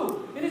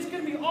go. And it's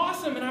going to be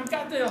awesome. And I've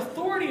got the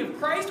authority of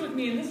Christ with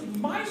me. And this is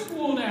my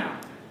school now.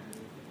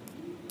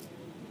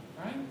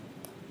 Right?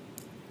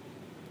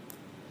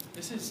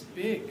 This is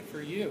big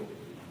for you.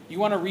 You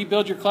want to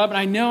rebuild your club? And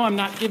I know I'm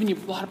not giving you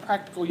a lot of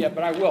practical yet,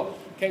 but I will.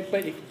 Okay,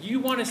 but if you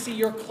want to see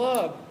your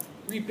club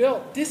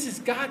rebuilt, this has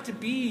got to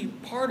be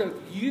part of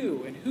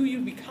you and who you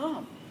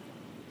become.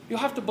 You'll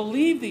have to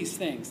believe these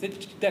things,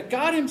 that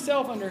God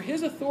himself, under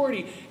his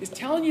authority, is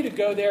telling you to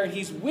go there, and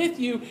he's with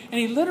you, and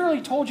he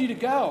literally told you to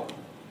go.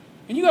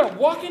 And you got to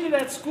walk into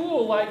that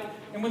school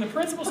and when the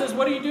principal says,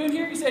 what are you doing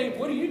here? You say,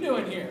 what are you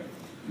doing here?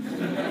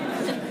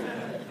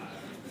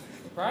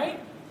 Right?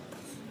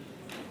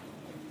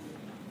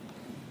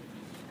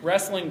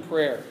 Wrestling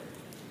prayer.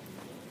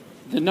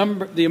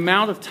 The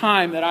amount of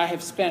time that I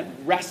have spent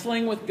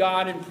wrestling with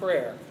God in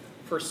prayer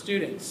for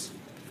students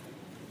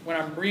when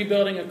I'm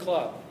rebuilding a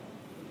club.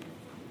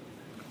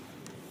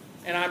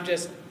 And I'm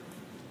just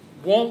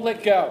won't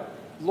let go.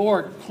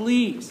 Lord,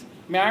 please.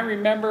 I mean, I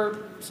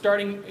remember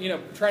starting,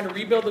 trying to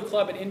rebuild the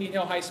club at Indian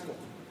Hill High School.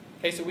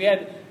 Okay, so we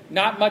had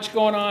not much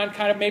going on,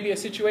 kind of maybe a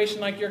situation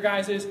like your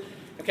guys' is.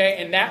 Okay,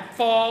 and that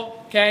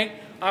fall, okay,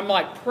 I'm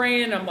like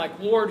praying. I'm like,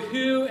 Lord,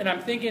 who? And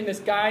I'm thinking this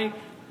guy,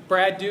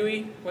 Brad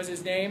Dewey was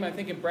his name. I'm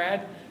thinking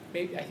Brad,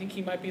 maybe I think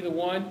he might be the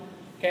one.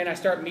 Okay, and I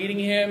start meeting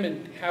him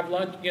and have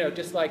lunch,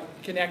 just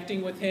like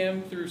connecting with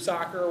him through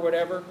soccer or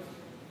whatever.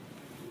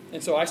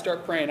 And so I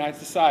start praying. I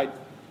decide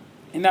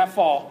in that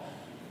fall,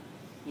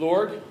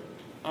 Lord,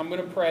 I'm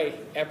going to pray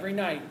every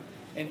night.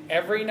 And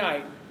every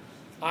night,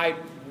 I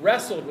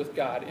wrestled with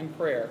God in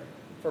prayer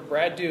for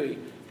Brad Dewey,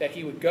 that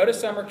he would go to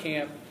summer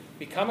camp,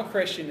 become a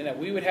Christian, and that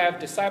we would have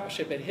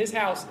discipleship at his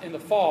house in the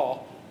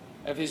fall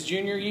of his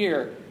junior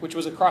year, which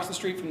was across the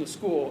street from the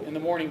school, in the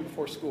morning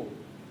before school.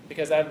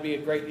 Because that would be a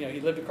great, he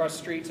lived across the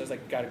street, so I was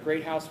like, got a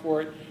great house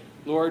for it,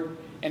 Lord.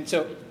 And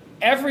so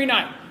every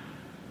night,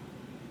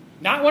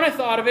 not when I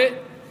thought of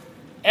it,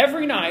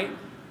 every night,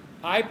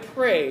 I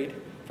prayed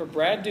for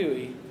Brad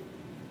Dewey,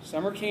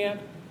 summer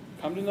camp,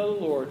 come to know the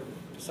Lord,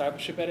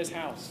 discipleship at his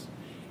house.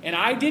 And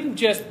I didn't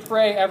just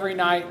pray every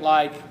night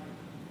like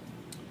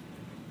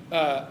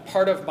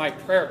part of my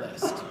prayer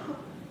list.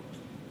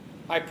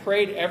 I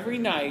prayed every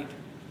night,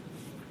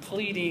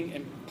 pleading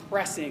and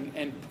pressing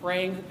and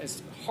praying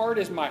as hard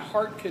as my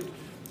heart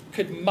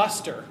could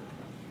muster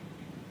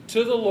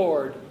to the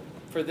Lord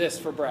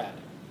for Brad.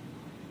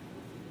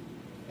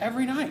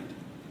 Every night.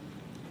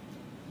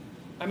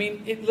 I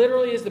mean, it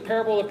literally is the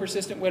parable of the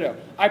persistent widow.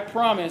 I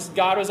promise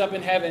God was up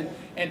in heaven,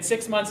 and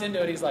 6 months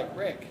into it, he's like,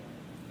 Rick,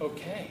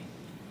 okay,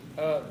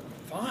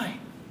 fine.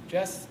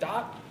 Just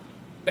stop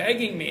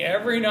begging me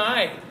every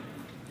night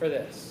for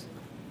this.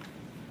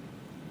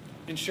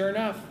 And sure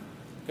enough,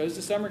 goes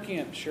to summer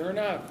camp. Sure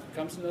enough,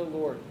 comes to know the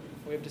Lord.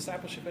 We have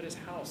discipleship at his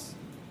house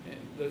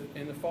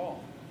in the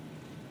fall,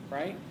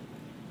 right?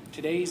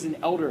 Today he's an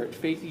elder at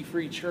Faith Ye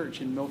Free Church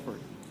in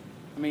Milford.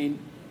 I mean,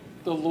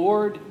 the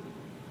Lord...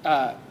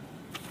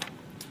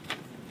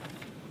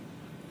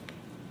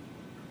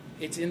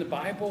 It's in the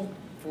Bible.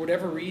 For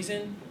whatever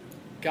reason,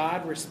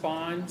 God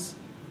responds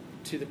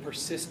to the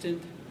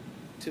persistent,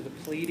 to the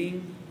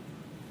pleading,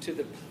 to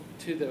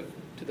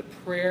the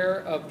prayer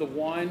of the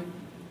one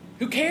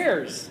who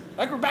cares.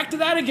 Like, we're back to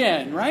that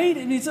again, right?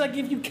 And it's like,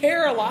 if you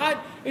care a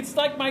lot, it's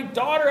like my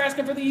daughter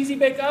asking for the Easy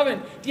Bake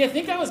Oven. Do you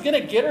think I was going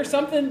to get her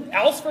something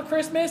else for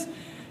Christmas?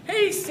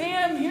 Hey,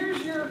 Sam,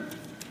 here's your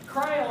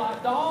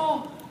Cry-A-Lot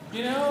doll,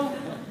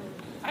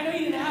 I know you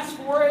didn't ask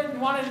for it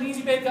and wanted an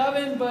Easy Bake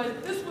Oven,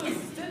 but this was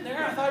sitting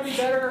there. I thought it'd be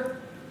better.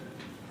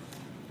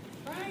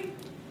 Right?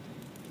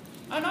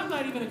 And I'm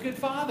not even a good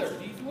father.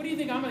 What do you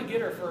think I'm going to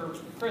get her for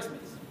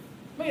Christmas?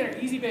 I'm going to get her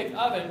an Easy Bake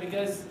Oven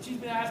because she's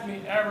been asking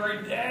me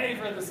every day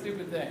for the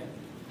stupid thing.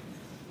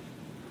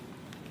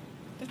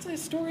 That's a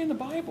story in the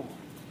Bible.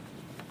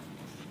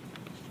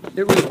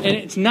 And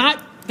it's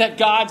not that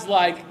God's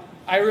like,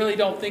 I really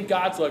don't think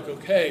God's like,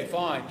 okay,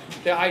 fine.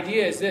 The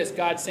idea is this.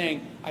 God's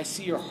saying, I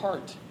see your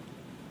heart.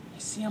 I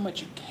see how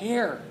much you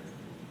care.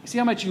 I see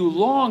how much you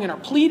long and are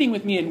pleading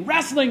with me and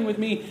wrestling with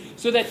me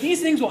so that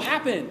these things will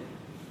happen.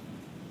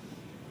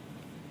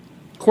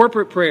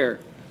 Corporate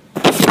prayer.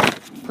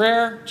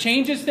 Prayer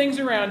changes things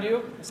around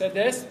you. I said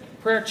this.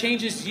 Prayer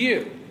changes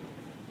you.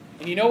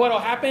 And you know what will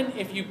happen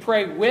if you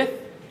pray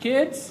with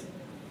kids?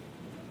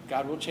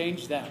 God will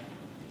change them.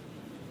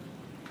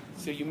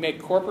 So you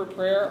make corporate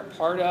prayer a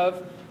part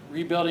of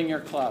rebuilding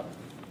your club.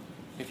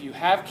 If you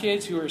have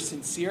kids who are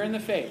sincere in the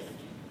faith,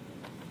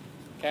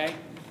 okay,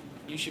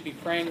 you should be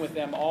praying with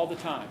them all the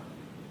time.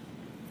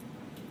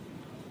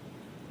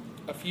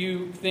 A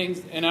few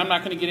things, and I'm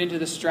not going to get into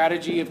the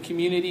strategy of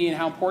community and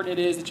how important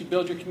it is that you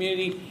build your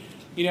community,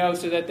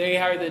 so that they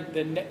are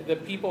the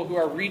people who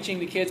are reaching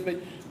the kids.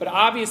 But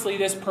obviously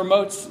this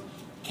promotes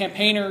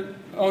campaigner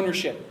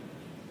ownership,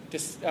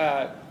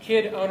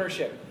 kid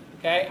ownership.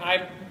 Okay,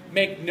 I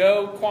make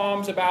no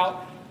qualms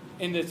about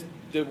in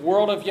the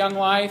world of Young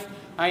Life.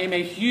 I am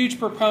a huge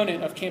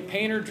proponent of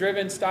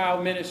campaigner-driven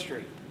style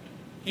ministry.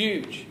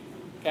 Huge.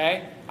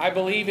 Okay? I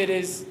believe it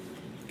is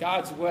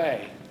God's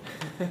way.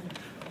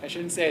 I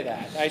shouldn't say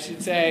that. I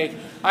should say,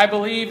 I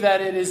believe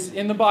that it is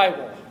in the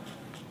Bible.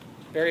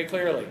 Very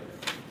clearly.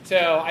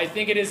 So I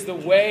think it is the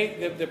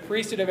way, the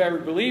priesthood of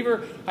every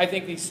believer. I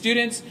think these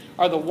students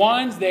are the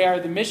ones, they are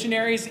the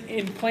missionaries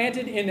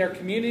implanted in their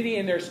community,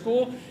 in their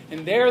school,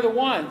 and they're the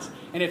ones.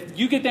 And if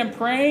you get them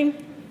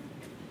praying,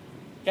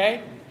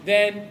 okay,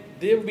 then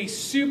it will be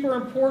super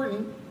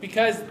important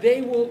because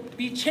they will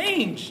be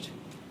changed.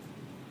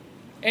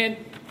 And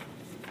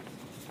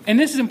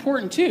this is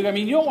important too. I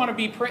mean, you don't want to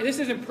be this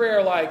isn't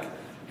prayer like,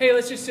 hey,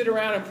 let's just sit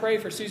around and pray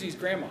for Susie's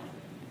grandma.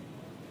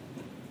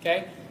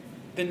 Okay?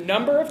 The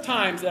number of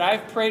times that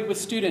I've prayed with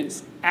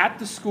students at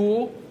the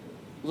school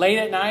late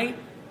at night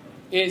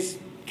is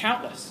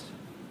countless.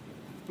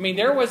 I mean,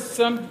 there was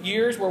some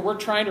years where we're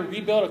trying to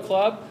rebuild a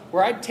club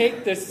where I'd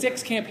take the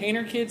 6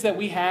 campaigner kids that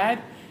we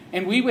had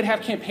and we would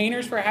have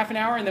campaigners for half an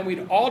hour and then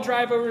we'd all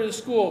drive over to the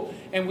school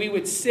and we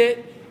would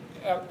sit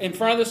in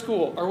front of the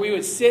school, or we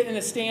would sit in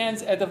the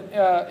stands at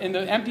in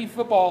the empty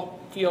football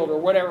field or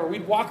whatever.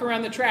 We'd walk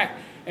around the track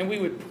and we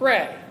would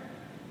pray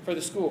for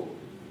the school.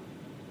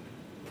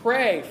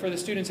 Pray for the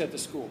students at the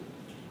school.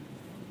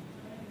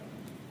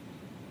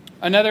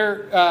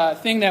 Another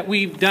thing that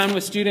we've done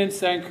with students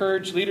that I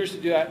encourage leaders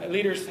to do,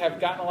 leaders have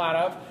gotten a lot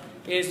of,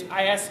 is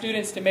I ask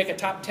students to make a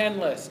top 10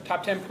 list,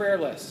 top 10 prayer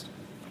list.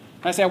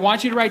 And I say, I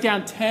want you to write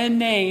down 10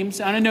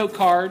 names on a note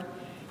card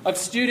of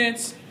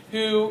students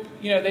who,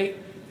 they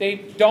they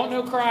don't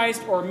know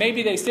Christ, or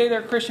maybe they say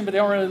they're Christian but they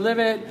don't really live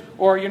it,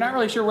 or you're not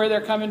really sure where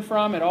they're coming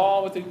from at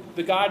all with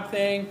the God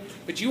thing,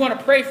 but you want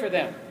to pray for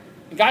them.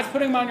 And God's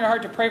putting them on your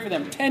heart to pray for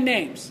them. 10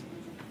 names.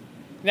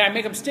 And then I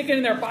make them stick it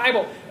in their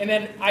Bible, and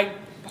then I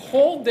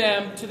hold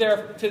them to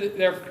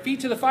their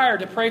feet to the fire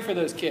to pray for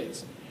those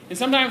kids. And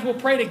sometimes we'll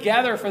pray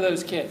together for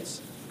those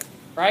kids.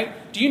 Right?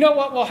 Do you know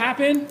what will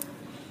happen?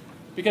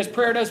 Because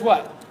prayer does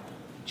what?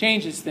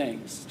 Changes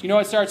things. Do you know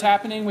what starts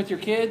happening with your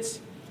kids?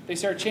 They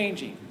start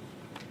changing.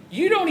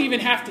 You don't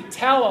even have to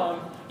tell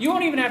them. You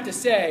won't even have to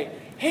say,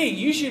 hey,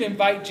 you should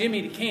invite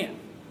Jimmy to camp.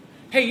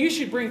 Hey, you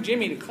should bring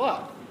Jimmy to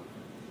club.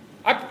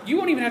 You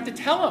won't even have to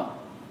tell them.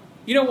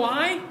 You know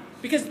why?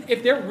 Because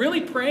if they're really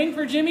praying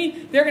for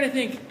Jimmy, they're going to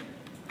think,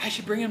 I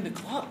should bring him to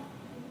club.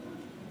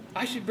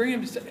 I should bring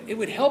him to... It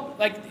would help.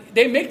 Like,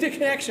 they make the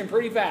connection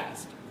pretty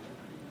fast.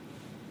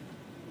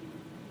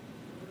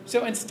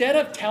 So instead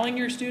of telling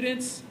your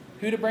students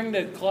who to bring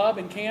to club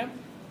and camp,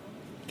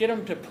 get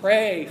them to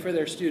pray for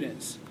their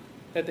students,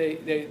 that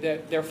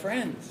they're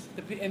friends.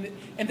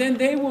 And then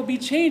they will be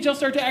changed. They'll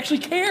start to actually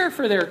care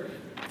for their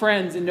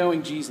friends and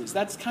knowing Jesus.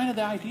 That's kind of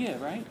the idea,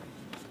 right?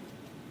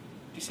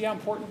 Do you see how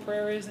important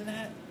prayer is in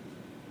that?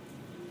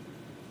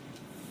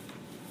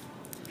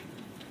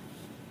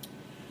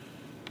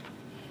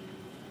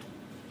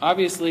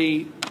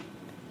 Obviously,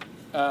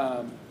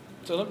 so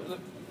the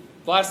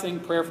last thing,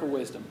 prayer for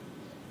wisdom.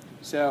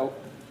 So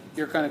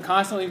you're going to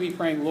constantly be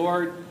praying,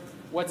 Lord,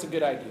 what's a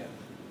good idea?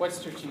 What's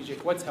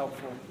strategic? What's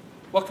helpful?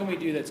 What can we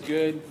do that's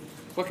good?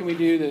 What can we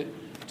do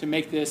to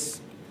make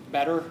this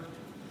better?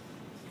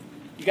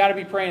 You got to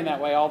be praying that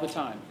way all the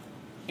time.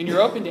 And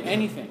you're open to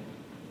anything.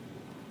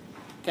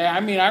 Okay,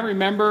 I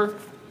remember,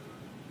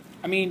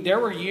 there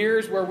were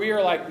years where we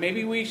were like,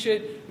 maybe we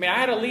should, I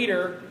had a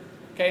leader,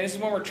 okay, this is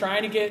when we're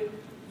trying to get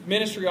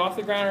ministry off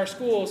the ground in our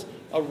schools,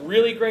 a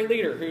really great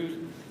leader who's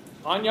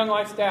on Young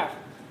Life staff,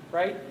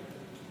 right?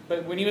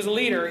 But when he was a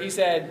leader, he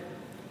said,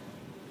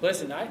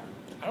 listen, I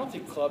don't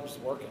think club's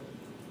working.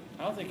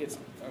 I don't think it's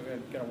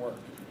going to work.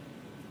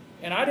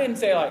 And I didn't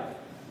say like,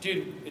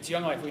 dude, it's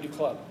Young Life, we do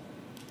club,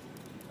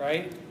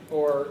 right?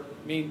 Or,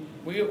 we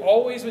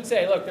always would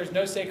say, look, there's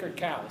no sacred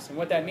cows. And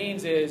what that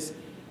means is,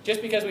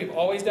 just because we've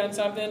always done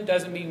something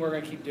doesn't mean we're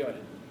going to keep doing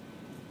it.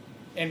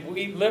 And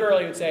we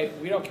literally would say,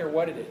 we don't care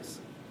what it is.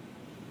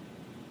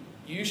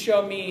 You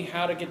show me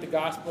how to get the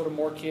gospel to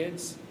more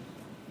kids,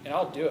 and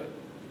I'll do it.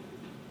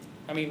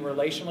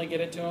 Relationally get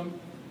it to them.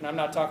 And I'm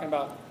not talking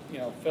about,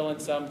 filling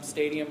some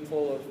stadium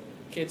full of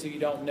kids who you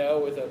don't know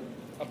with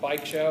a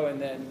bike show and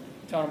then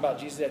telling them about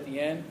Jesus at the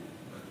end.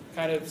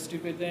 Kind of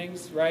stupid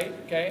things, right?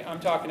 Okay, I'm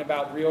talking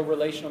about real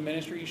relational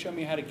ministry. You show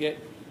me how to get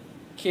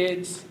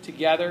kids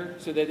together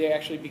so that they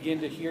actually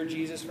begin to hear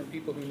Jesus from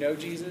people who know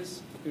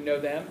Jesus, who know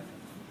them,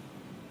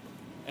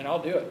 and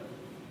I'll do it.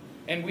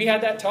 And we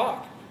had that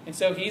talk. And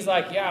so he's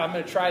like, yeah, I'm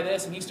going to try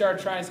this. And he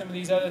started trying some of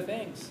these other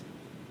things,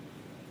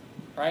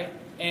 right?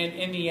 And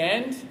in the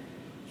end,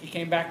 he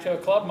came back to a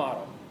club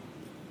model.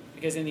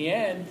 Because in the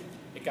end,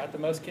 it got the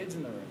most kids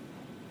in the room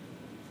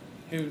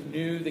who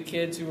knew the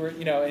kids who were,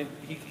 and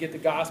he could get the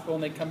gospel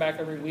and they'd come back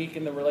every week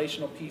and the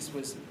relational piece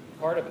was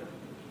part of it.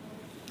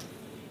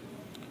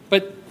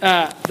 But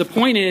the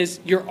point is,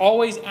 you're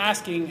always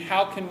asking,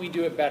 how can we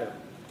do it better?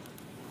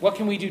 What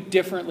can we do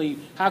differently?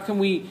 How can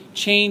we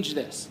change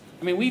this?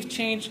 We've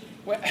changed.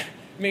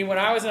 When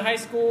I was in high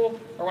school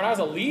or when I was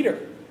a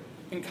leader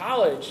in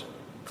college,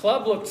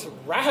 club looks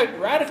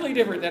radically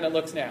different than it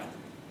looks now.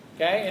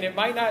 Okay? And it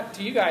might not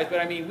to you guys,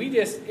 but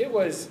it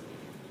was,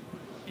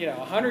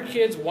 100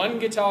 kids, one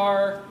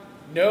guitar,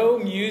 no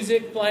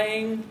music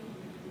playing.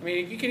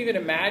 You can even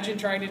imagine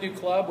trying to do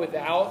club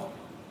without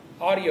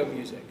audio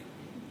music.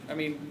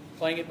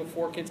 Playing it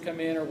before kids come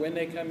in or when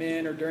they come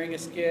in or during a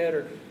skit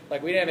or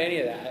we didn't have any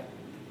of that.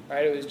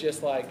 Right? It was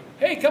just like,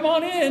 hey, come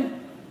on in.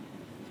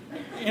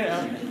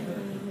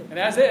 And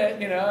that's it,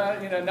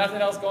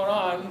 nothing else going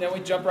on. And then we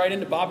jump right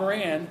into Bob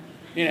Moran,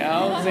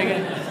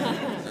 singing.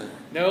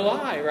 No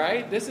lie,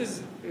 right? This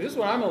is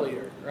when I'm a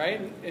leader,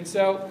 right? And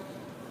so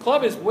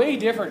club is way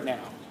different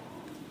now,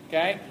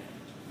 okay?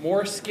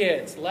 More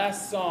skits,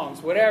 less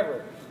songs,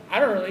 whatever. I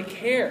don't really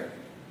care,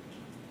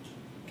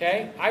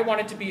 okay? I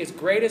want it to be as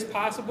great as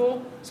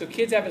possible so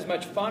kids have as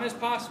much fun as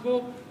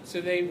possible so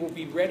they will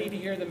be ready to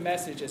hear the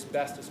message as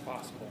best as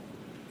possible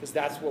because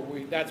that's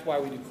why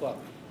we do club.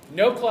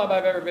 No club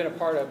I've ever been a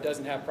part of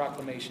doesn't have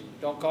proclamation.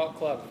 Don't call it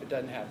club if it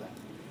doesn't have that.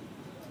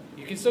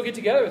 You can still get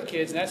together with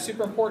kids, and that's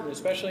super important,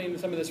 especially in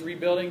some of this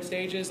rebuilding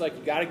stages. You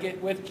got to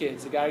get with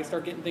kids. You got to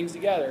start getting things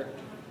together,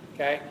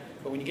 okay?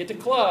 But when you get to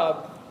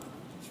club,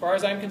 as far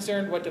as I'm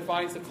concerned, what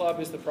defines the club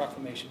is the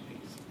proclamation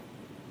piece,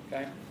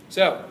 okay?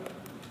 So,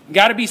 you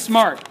got to be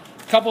smart.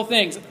 A couple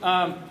things.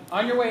 On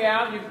your way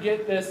out, you can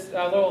get this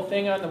little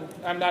thing on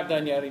the... I'm not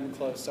done yet, even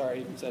close. Sorry,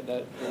 I even said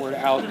that the word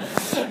out.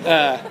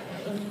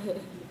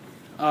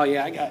 Oh,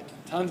 yeah, I got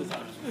tons of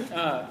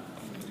time.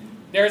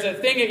 There's a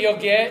thing that you'll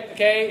get,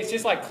 okay? It's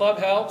just like Club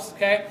Helps,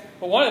 okay?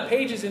 But one of the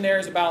pages in there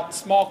is about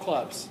small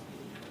clubs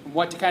and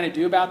what to kind of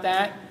do about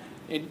that.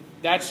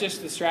 that's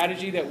just the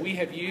strategy that we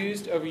have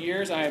used over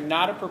years. I am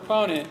not a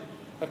proponent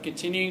of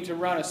continuing to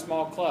run a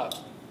small club.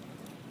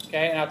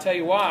 Okay, and I'll tell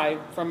you why.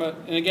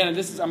 And again, I'm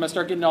going to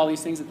start getting all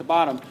these things at the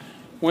bottom.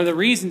 One of the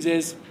reasons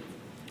is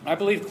I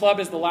believe club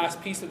is the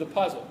last piece of the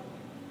puzzle.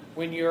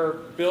 When you're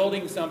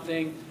building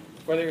something,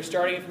 whether you're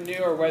starting it from new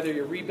or whether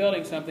you're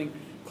rebuilding something,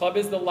 club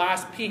is the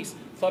last piece.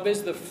 Club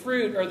is the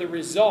fruit or the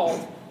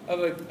result of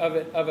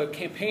a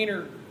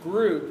campaigner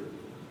group,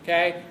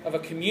 okay, of a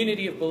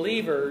community of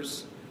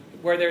believers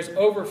where there's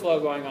overflow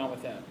going on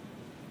with them.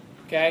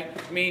 Okay?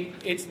 I mean,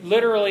 it's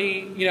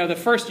literally, the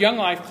first Young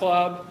Life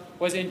Club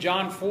was in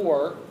John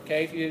 4,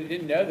 okay, if you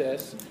didn't know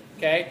this.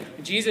 Okay?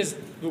 Jesus,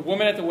 the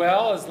woman at the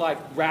well is like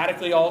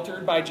radically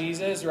altered by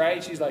Jesus,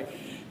 right? She's like,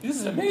 this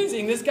is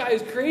amazing. This guy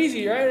is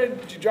crazy, right?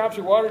 She drops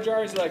her water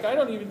jar. She's like, I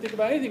don't even think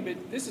about anything,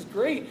 but this is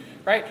great,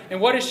 right? And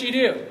what does she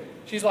do?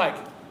 She's like,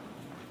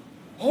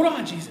 hold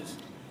on, Jesus,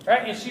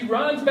 right? And she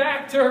runs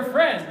back to her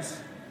friends,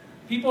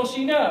 people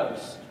she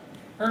knows,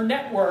 her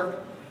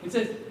network, and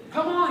says,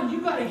 come on,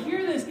 you got to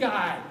hear this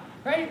guy,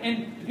 right?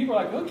 And people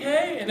are like,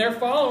 okay, and they're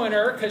following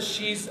her because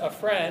she's a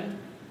friend,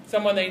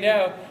 someone they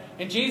know.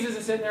 And Jesus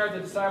is sitting there with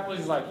the disciples.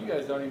 He's like, you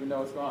guys don't even know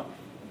what's going on.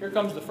 Here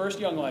comes the first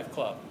Young Life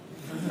Club,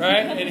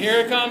 right? And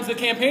here comes the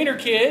campaigner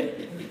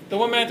kid, the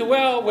woman at the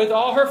well, with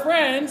all her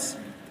friends,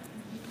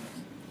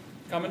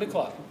 coming to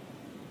club.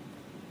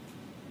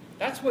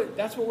 That's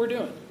what we're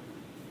doing,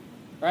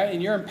 right?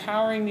 And you're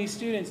empowering these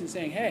students and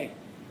saying, hey,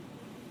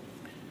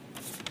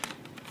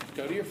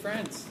 go to your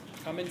friends,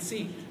 come and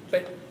see.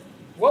 But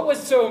what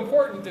was so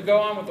important to go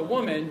on with the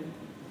woman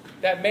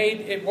that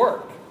made it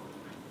work?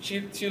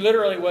 She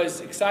literally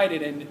was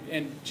excited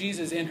and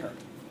Jesus in her,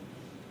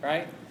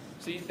 right?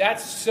 So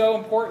that's so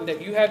important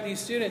that you have these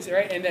students,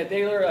 right? And that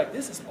they are like,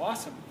 this is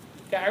awesome.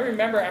 Okay, I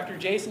remember after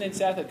Jason and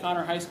Seth at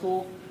Connor High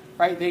School,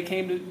 right? They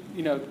came to,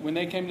 when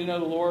they came to know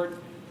the Lord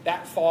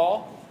that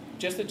fall,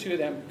 just the two of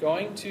them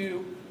going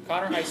to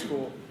Connor High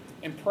School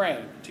and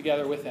praying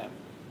together with them.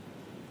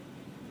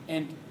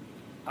 And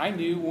I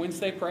knew once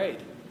they prayed,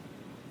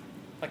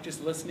 like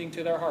just listening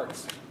to their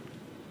hearts,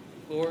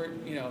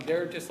 Lord,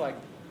 they're just like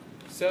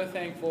so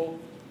thankful,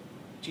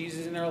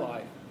 Jesus in their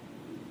life.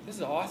 This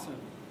is awesome.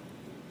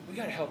 We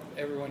got to help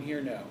everyone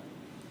here know.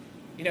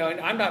 And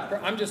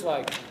I'm just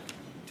like,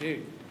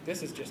 dude,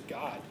 this is just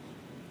God.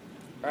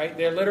 Right?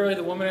 They're literally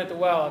the woman at the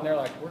well, and they're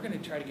like, we're going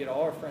to try to get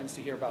all our friends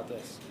to hear about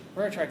this.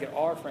 We're going to try to get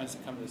all our friends to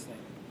come to this thing.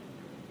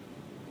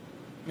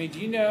 I mean, do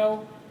you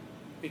know,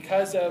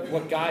 because of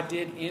what God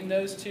did in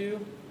those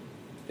two,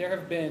 there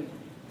have been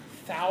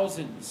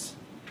thousands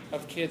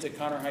of kids at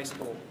Connor High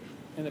School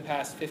in the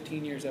past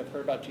 15 years that have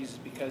heard about Jesus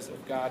because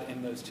of God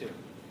in those two.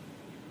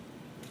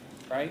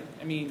 Right?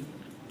 I mean,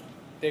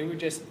 they were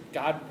just,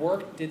 God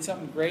worked, did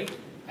something great.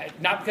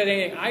 Not because of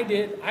anything I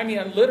did. I mean,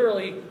 I'm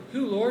literally,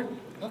 who, Lord?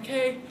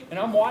 Okay. And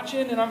I'm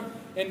watching,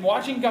 and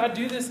watching God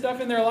do this stuff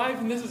in their life,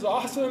 and this is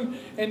awesome.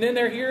 And then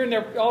they're here, and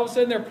all of a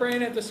sudden they're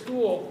praying at the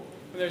school,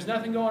 and there's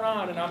nothing going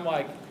on. And I'm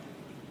like,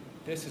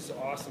 this is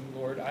awesome,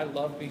 Lord. I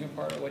love being a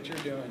part of what you're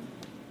doing.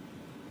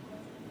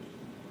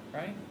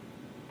 Right?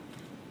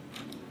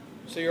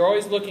 So you're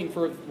always looking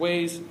for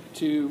ways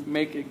to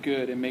make it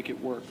good and make it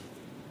work.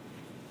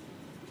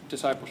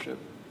 Discipleship.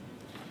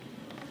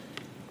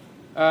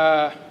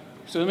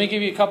 So let me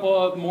give you a couple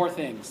of more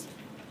things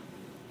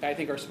that I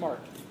think are smart.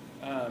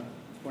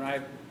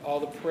 All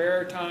the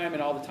prayer time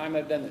and all the time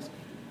I've done this.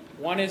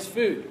 One is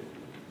food.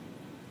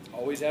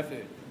 Always have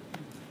food.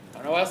 I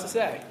don't know what else to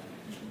say.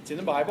 It's in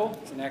the Bible.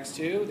 It's in Acts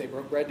 2. They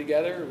broke bread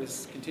together. It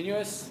was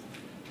continuous.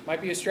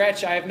 Might be a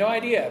stretch. I have no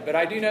idea. But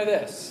I do know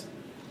this.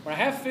 When I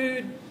have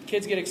food,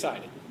 kids get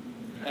excited.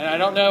 And I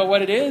don't know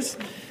what it is.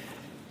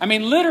 I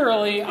mean,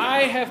 literally,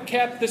 I have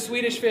kept the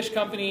Swedish Fish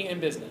Company in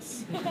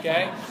business.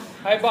 Okay?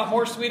 I bought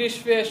more Swedish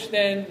fish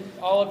than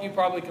all of you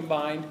probably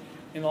combined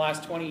in the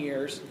last 20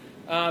 years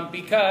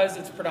because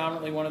it's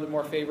predominantly one of the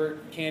more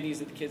favorite candies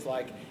that the kids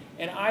like.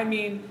 And I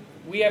mean,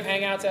 we have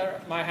hangouts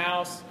at my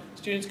house.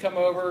 Students come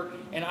over,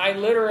 and I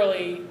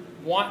literally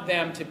want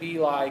them to be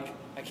like,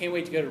 I can't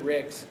wait to go to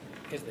Rick's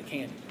because of the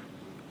candy.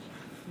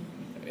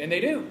 And they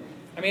do.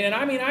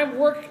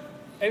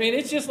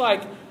 It's just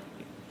like,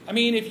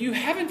 if you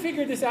haven't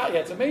figured this out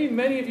yet, so maybe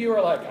many of you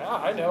are like,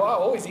 I know, I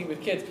always eat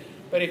with kids.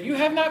 But if you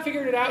have not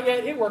figured it out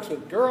yet, it works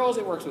with girls,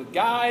 it works with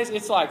guys.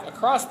 It's like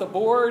across the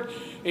board.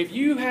 If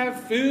you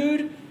have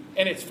food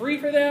and it's free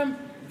for them,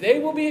 they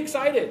will be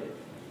excited.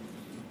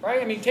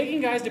 Right? I mean, taking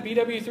guys to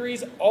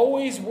BW3s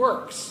always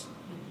works.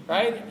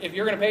 Right? If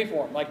you're going to pay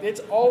for them. Like,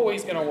 it's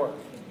always going to work.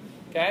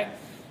 Okay?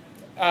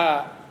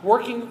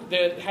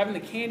 Having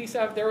the candy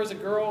stuff. There was a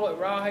girl at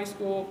Raw High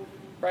School,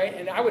 right?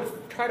 And I would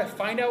try to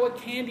find out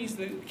what candies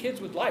the kids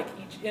would like,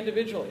 each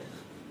individually.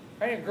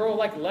 Right? A girl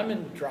liked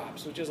lemon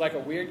drops, which is like a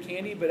weird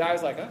candy, but I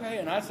was like, okay,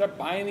 and I started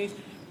buying these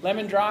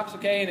lemon drops,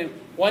 okay? And then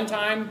one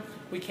time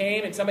we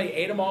came and somebody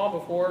ate them all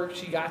before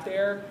she got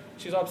there.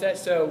 She was all upset,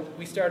 so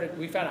we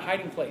found a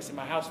hiding place in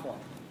my house for them,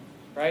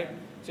 right?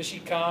 So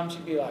she'd come,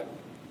 she'd be like,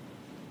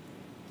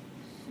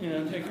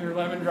 taking her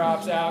lemon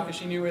drops out because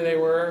she knew where they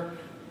were,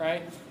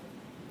 right?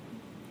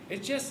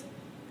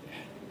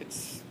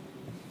 it's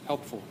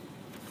helpful.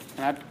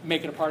 And I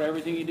make it a part of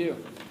everything you do.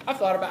 I've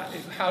thought about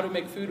how to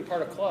make food a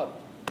part of club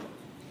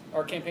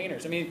or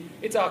campaigners. I mean,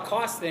 it's a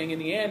cost thing in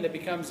the end that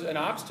becomes an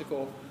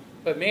obstacle.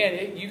 But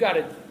man, you got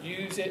to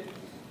use it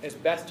as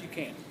best you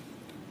can.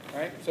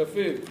 Right? So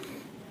food.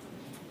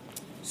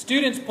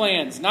 Students'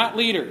 plans, not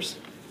leaders.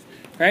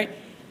 Right?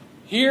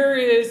 Here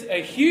is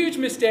a huge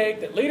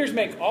mistake that leaders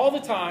make all the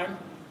time.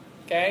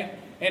 Okay?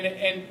 And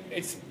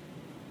it's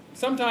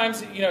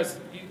sometimes,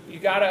 you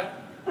gotta,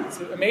 it's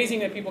amazing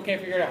that people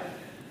can't figure it out.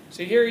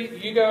 So here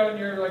you go and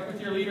you're like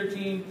with your leader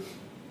team.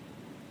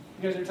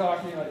 You guys are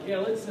talking, you're like, yeah,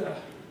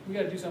 we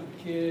got to do something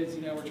with kids.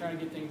 We're trying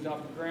to get things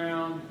off the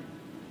ground.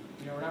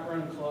 We're not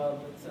running a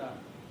club. Why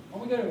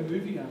don't we go to a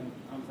movie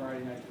on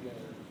Friday night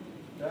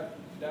together?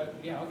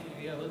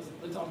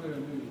 Let's all go to a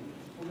movie.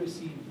 We'll go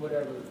see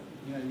whatever,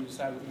 you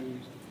decide what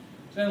movies.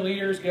 So then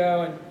leaders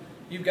go and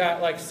you've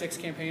got like 6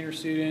 campaigner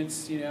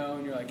students, and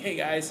you're like, hey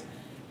guys,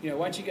 why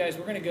don't you guys,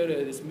 we're going to go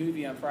to this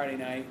movie on Friday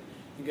night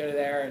and go to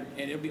there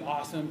and it'll be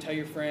awesome. Tell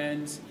your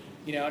friends,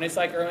 and it's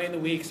like early in the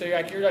week. So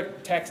you're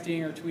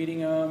texting or tweeting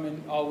them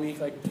and all week,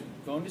 like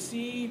going to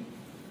see,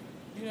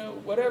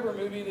 whatever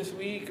movie this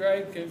week,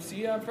 right? Go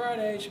see you on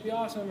Friday. It should be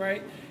awesome,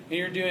 right? And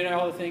you're doing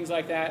all the things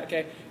like that,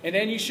 okay? And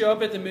then you show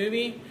up at the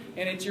movie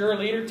and it's your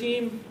leader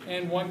team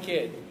and one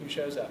kid who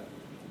shows up.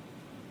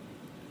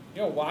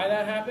 You know why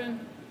that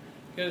happened?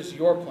 Because it's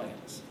your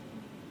plans.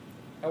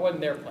 That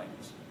wasn't their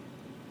plans.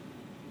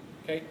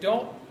 Okay?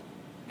 Don't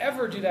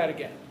ever do that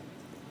again.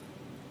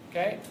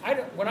 Okay?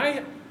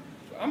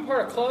 I'm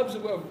part of clubs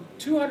of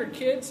 200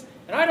 kids,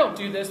 and I don't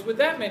do this with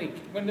that many.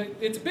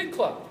 It's a big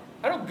club.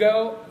 I don't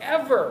go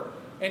ever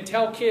and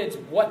tell kids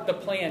what the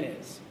plan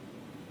is.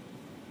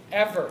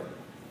 Ever.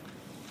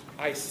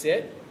 I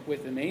sit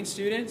with the main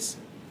students,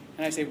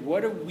 and I say,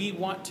 what do we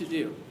want to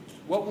do?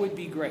 What would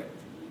be great?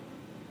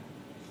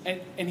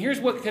 And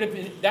here's what could have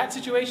been, that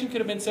situation could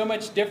have been so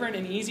much different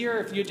and easier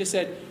if you had just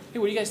said, hey,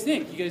 what do you guys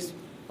think? You guys,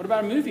 what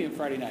about a movie on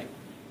Friday night?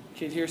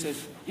 Kid here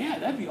says, yeah,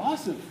 that'd be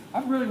awesome.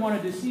 I've really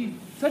wanted to see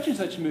such and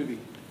such a movie.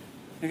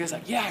 And the guy's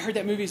like, yeah, I heard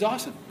that movie's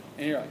awesome.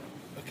 And you're like,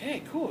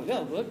 okay, cool. Yeah,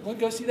 we'll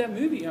go see that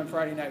movie on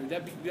Friday night. Would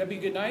that be a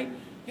good night?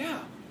 Yeah.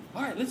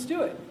 All right, let's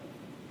do it.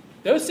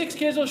 Those 6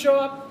 kids will show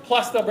up,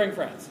 plus they'll bring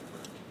friends.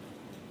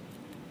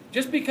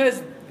 Just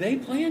because they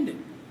planned it.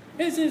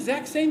 It's the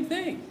exact same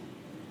thing.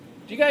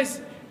 Do you guys,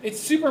 it's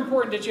super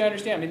important that you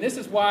understand. I mean, this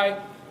is why,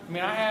 we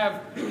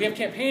have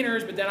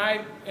campaigners, but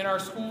then in our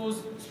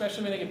schools,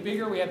 especially when they get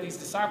bigger, we have these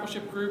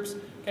discipleship groups.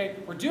 Okay,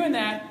 we're doing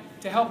that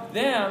to help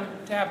them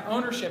to have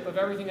ownership of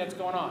everything that's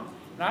going on.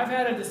 And I've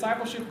had a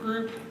discipleship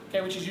group,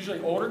 okay, which is usually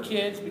older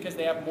kids because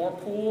they have more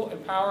pull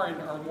and power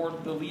and are more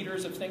the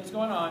leaders of things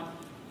going on.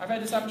 I've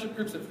had discipleship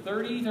groups of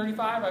 30,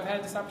 35. I've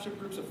had discipleship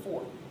groups of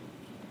 4.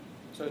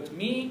 So it's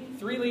me,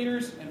 3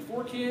 leaders, and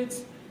 4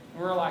 kids.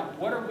 And we're like,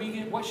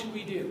 what should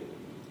we do?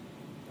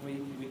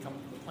 And we come up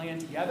with a plan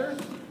together,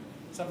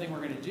 something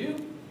we're going to do.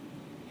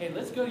 Hey,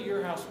 let's go to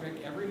your house,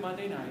 Rick, every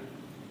Monday night,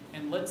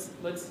 and let's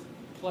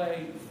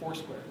play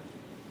Foursquare.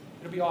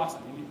 It'll be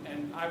awesome.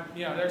 And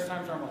there's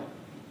times where I'm like,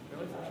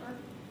 really, Foursquare?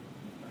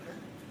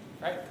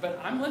 Right? But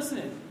I'm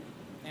listening.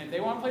 And if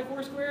they want to play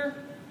Foursquare,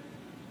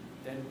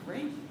 then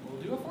great.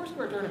 We'll do a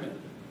Foursquare tournament.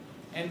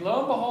 And lo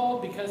and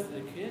behold, because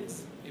the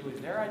kids, it was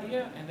their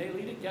idea and they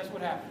lead it, guess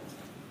what happens?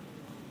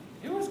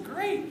 It was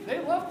great. They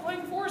love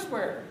playing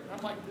Foursquare. And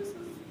I'm like, this is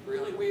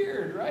really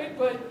weird, right?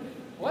 But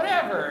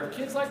whatever. If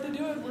kids like to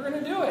do it, we're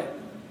going to do it.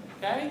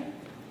 Okay?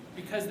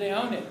 Because they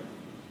own it.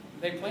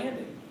 They planned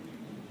it.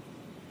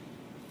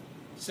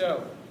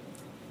 So,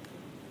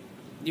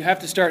 you have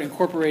to start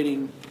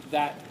incorporating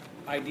that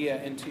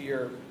idea into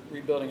your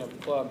rebuilding of the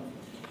club.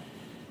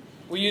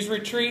 We use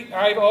retreat.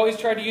 I've always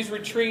tried to use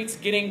retreats,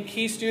 getting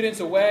key students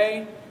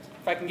away.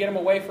 If I can get them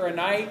away for a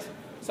night,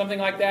 something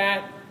like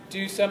that,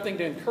 do something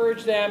to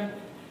encourage them.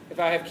 If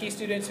I have key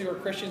students who are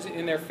Christians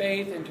in their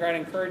faith and try to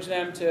encourage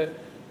them to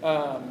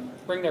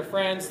bring their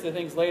friends to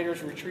things later,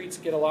 retreats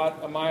get a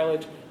lot of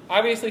mileage.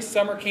 Obviously,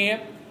 summer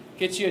camp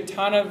gets you a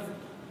ton of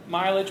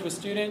mileage with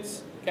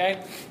students.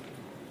 Okay?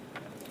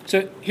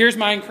 So here's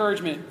my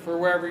encouragement for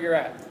wherever you're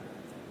at.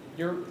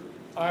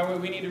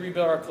 We need to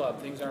rebuild our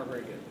club. Things aren't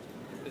very good.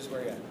 This is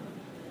where you're at.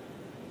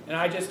 And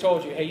I just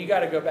told you, hey, you got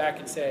to go back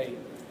and say,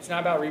 it's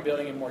not about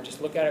rebuilding anymore.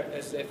 Just look at it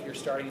as if you're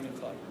starting a new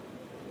club.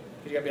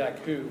 Because you got to be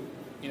like, who?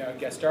 You got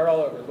to start all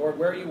over. Lord,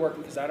 where are you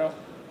working? Because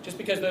just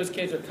because those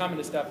kids are coming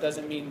to stuff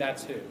doesn't mean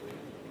that's who.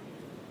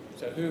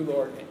 So who,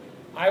 Lord?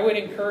 I would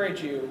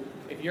encourage you,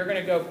 if you're going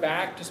to go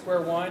back to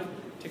square one,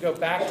 to go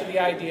back to the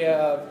idea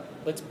of,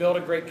 let's build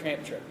a great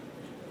camp trip.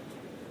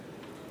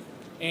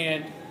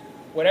 And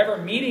whatever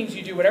meetings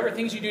you do, whatever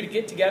things you do to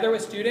get together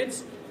with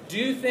students,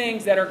 do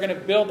things that are going to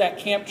build that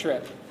camp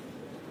trip.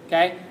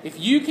 Okay? If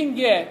you can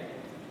get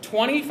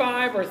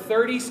 25 or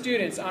 30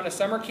 students on a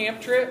summer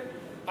camp trip,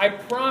 I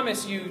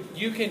promise you,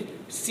 you can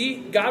see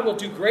God will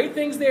do great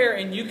things there,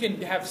 and you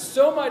can have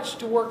so much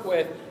to work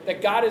with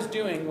that God is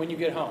doing when you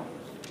get home.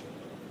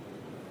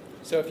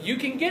 So if you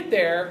can get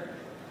there,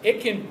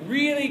 it can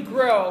really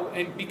grow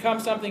and become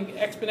something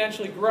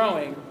exponentially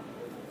growing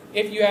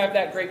if you have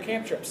that great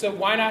camp trip. So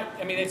why not?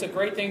 I mean, it's a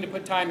great thing to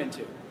put time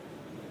into.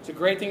 It's a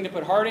great thing to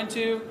put heart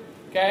into,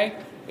 okay?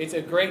 It's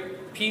a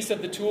great piece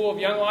of the tool of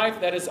Young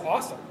Life that is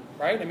awesome,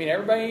 right? I mean,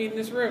 everybody in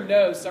this room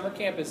knows summer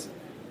camp is,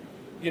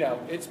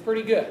 it's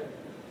pretty good.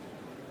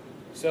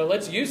 So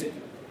let's use it.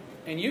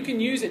 And you can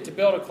use it to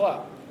build a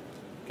club,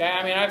 okay?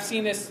 I mean, I've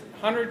seen this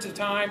hundreds of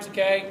times,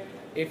 okay?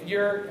 If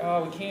you're,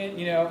 we can't,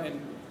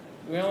 and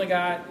we only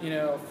got,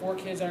 4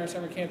 kids on our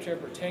summer camp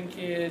trip or 10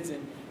 kids,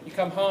 and you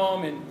come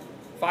home and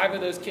 5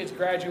 of those kids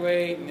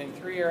graduate, and then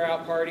 3 are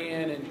out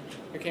partying, and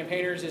your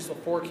campaigners is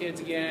 4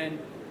 kids again,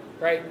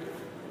 right?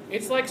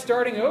 It's like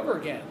starting over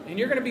again. And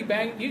you're going to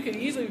be you could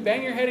easily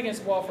bang your head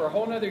against the wall for a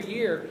whole another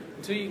year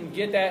until you can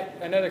get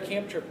another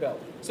camp trip built.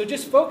 So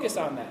just focus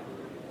on that,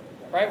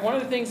 right? One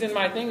of the things in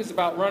my thing is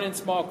about running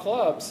small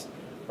clubs,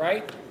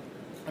 right?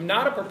 I'm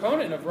not a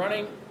proponent of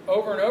running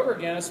over and over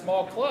again a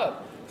small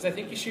club because I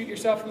think you shoot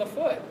yourself in the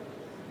foot.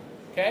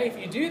 Okay? If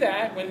you do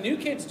that, when new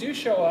kids do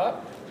show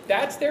up,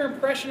 that's their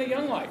impression of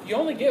Young Life. You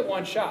only get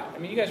one shot. I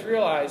mean, you guys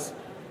realize,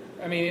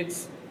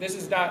 this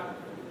is not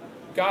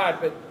God,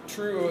 but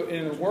true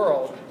in the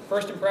world.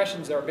 First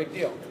impressions are a big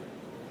deal.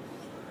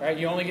 Right?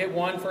 You only get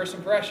one first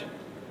impression.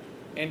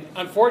 And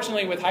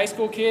unfortunately, with high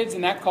school kids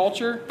and that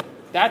culture,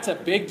 that's a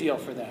big deal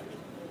for them.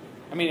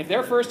 I mean, if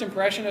their first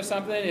impression of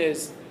something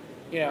is,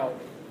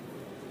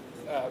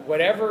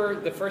 whatever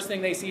the first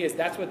thing they see is,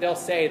 that's what they'll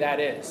say that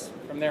is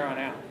from there on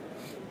out.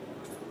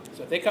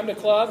 So if they come to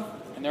club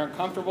and they're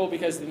uncomfortable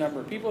because of the number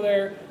of people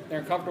there, they're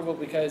uncomfortable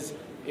because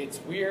it's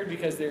weird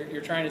because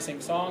you're trying to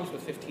sing songs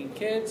with 15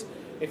 kids.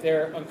 If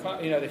they're,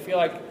 they feel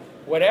like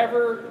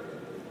whatever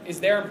is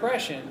their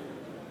impression,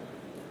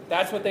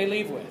 that's what they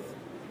leave with.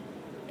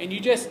 And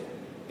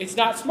it's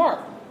not smart,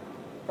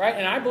 right?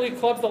 And I believe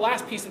club's the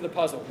last piece of the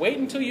puzzle. Wait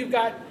until you've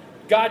got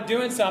God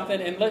doing something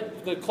and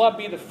let the club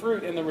be the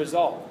fruit and the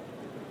result.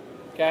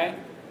 Okay?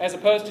 As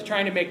opposed to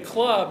trying to make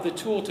club the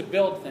tool to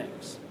build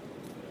things.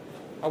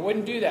 I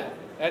wouldn't do that.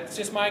 That's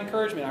just my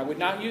encouragement. I would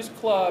not use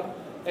club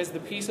as the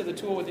piece of the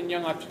tool within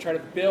Young Life to try to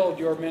build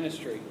your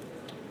ministry.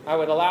 I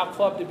would allow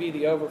club to be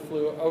the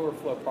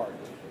overflow part.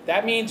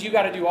 That means you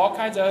got to do all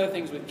kinds of other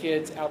things with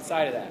kids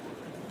outside of that.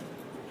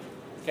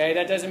 Okay?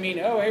 That doesn't mean,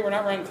 hey, we're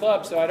not running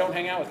club, so I don't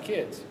hang out with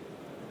kids.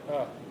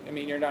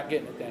 You're not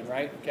getting it then,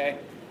 right? Okay?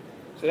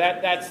 So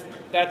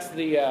that's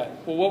the,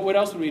 what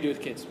else would we do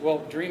with kids? Well,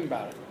 dream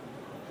about it.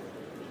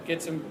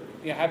 Get some,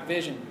 have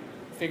vision.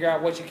 Figure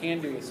out what you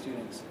can do with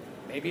students.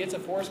 Maybe it's a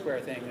Foursquare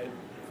thing that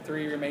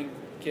 3 of your main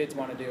kids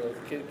want to do, or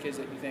kids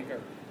that you think are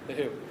the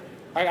who.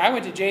 I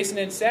went to Jason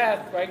and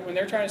Seth, right, when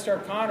they're trying to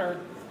start Connor.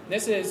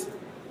 This is,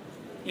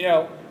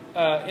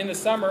 in the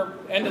summer,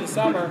 end of the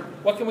summer,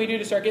 what can we do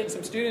to start getting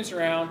some students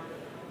around?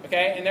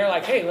 Okay, and they're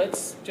like, hey,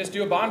 let's just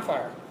do a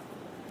bonfire.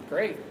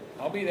 Great,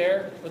 I'll be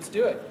there. Let's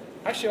do it.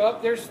 I show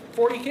up, there's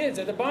 40 kids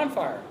at the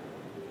bonfire,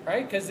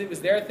 right? Because it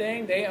was their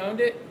thing, they owned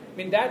it.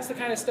 That's the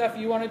kind of stuff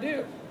you want to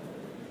do,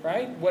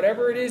 right?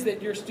 Whatever it is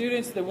that your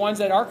students, the ones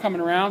that are coming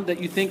around,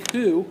 that you think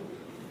who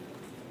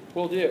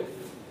will do.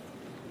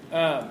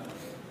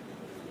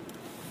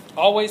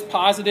 Always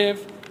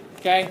positive,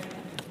 okay?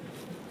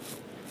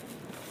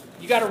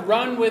 You got to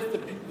run with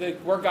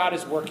where God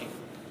is working,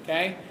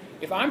 okay?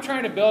 If I'm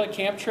trying to build a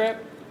camp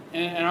trip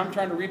and I'm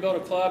trying to rebuild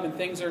a club and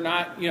things are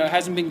not,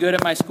 hasn't been good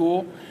at my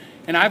school,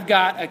 and I've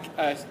got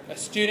a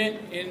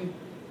student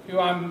who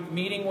I'm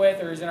meeting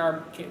with or is in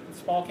our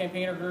small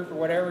campaigner group or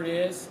whatever it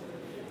is,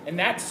 and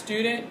that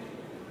student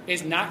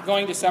is not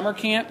going to summer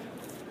camp,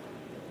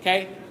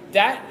 okay,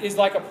 that is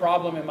like a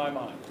problem in my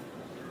mind,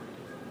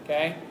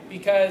 okay?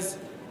 Because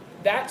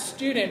that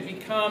student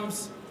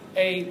becomes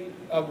a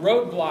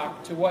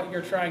roadblock to what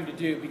you're trying to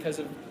do because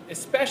of,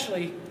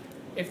 especially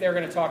if they're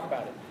going to talk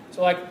about it.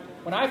 So like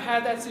when I've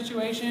had that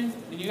situation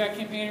and you got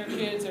campaigner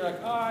kids, they're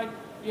like, I'm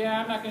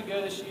not going to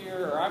go this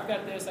year, or I've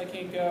got this, I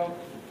can't go.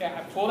 Okay,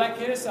 I pull that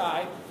kid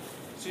aside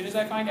as soon as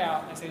I find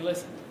out and say,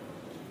 listen,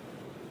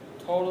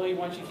 totally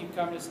want you to keep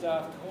coming to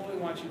stuff, totally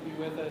want you to be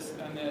with us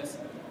on this.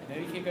 I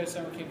know you can't go to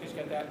summer camp because you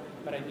got that,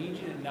 but I need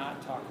you to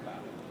not talk about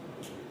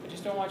it. I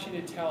just don't want you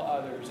to tell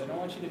others. I don't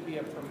want you to be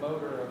a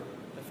promoter of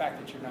the fact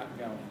that you're not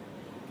going.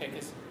 Okay,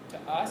 because to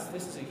us,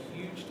 this is a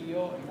huge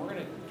deal, and we're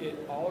going to get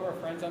all of our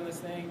friends on this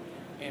thing,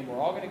 and we're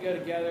all going to go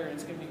together, and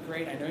it's going to be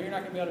great. I know you're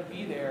not going to be able to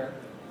be there,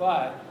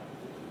 but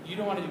you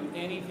don't want to do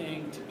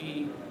anything to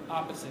be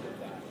opposite of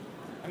that.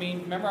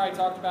 Remember I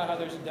talked about how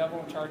there's a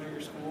devil in charge of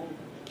your school?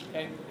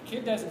 Okay, the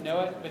kid doesn't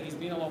know it, but he's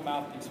being a little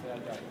mouthpiece for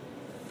that devil.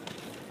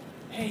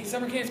 Hey,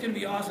 summer camp's going to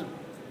be awesome.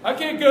 I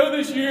can't go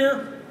this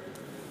year.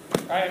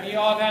 All right, you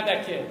all have had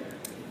that kid.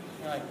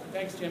 You're like,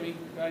 thanks, Jimmy.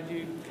 Glad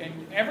you. And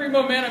every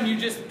momentum you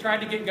just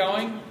tried to get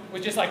going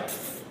was just like,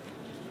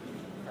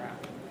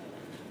 crap.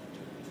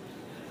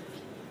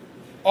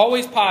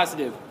 Always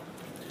positive.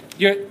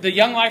 The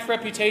Young Life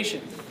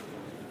reputation.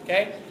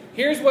 Okay?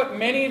 Here's what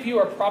many of you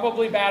are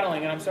probably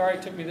battling, and I'm sorry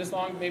it took me this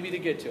long maybe to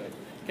get to it.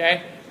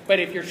 Okay? But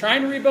if you're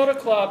trying to rebuild a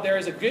club, there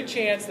is a good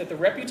chance that the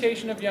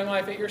reputation of Young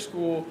Life at your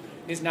school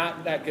is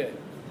not that good.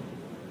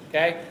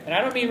 Okay? And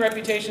I don't mean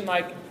reputation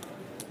like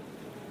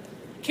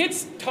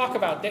kids talk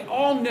about. They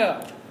all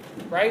know,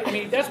 right? I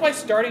mean, that's why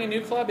starting a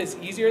new club is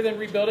easier than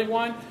rebuilding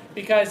one,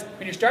 because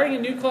when you're starting a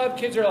new club,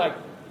 kids are like,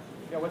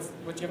 yeah, what's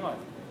Young Life?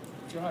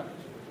 What's Young Life?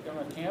 Young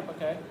Life camp?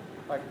 Okay.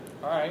 Like,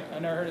 all right, I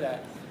never heard of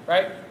that.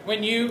 Right?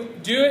 When you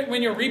do it,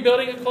 when you're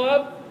rebuilding a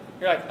club,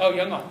 you're like, oh,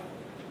 Young Life.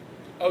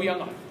 Oh,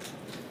 Young Life.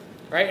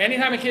 Right?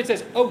 Anytime a kid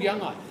says, oh, Young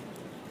Life,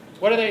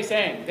 what are they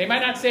saying? They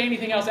might not say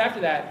anything else after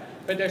that,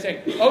 but they're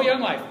saying, oh,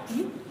 Young Life.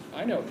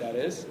 I know what that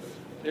is.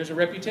 There's a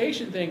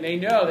reputation thing. They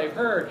know, they've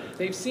heard,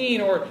 they've seen,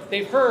 or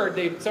they've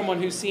heard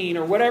someone who's seen,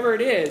 or whatever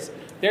it is.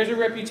 There's a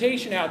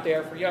reputation out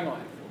there for Young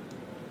Life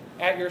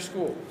at your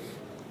school.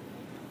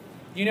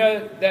 You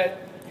know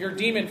that your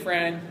demon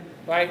friend,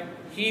 right?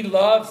 He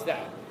loves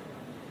that.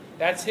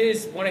 That's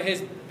one of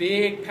his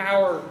big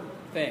power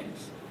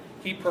things.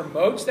 He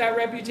promotes that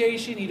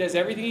reputation. He does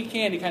everything he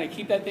can to kind of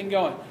keep that thing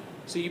going.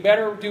 So you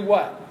better do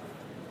what?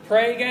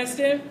 Pray against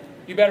him.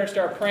 You better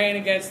start praying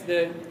against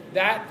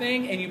that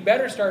thing, and you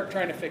better start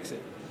trying to fix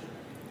it.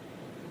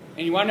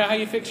 And you want to know how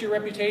you fix your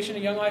reputation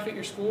in Young Life at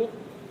your school?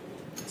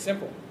 It's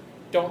simple.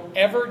 Don't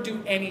ever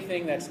do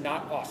anything that's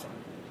not awesome.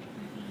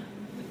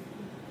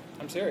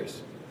 I'm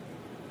serious.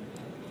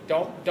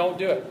 Don't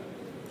do it.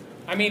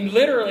 I mean,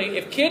 literally,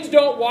 if kids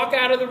don't walk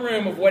out of the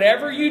room of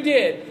whatever you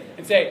did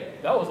and say,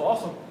 that was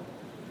awesome,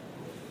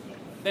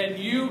 then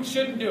you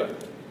shouldn't do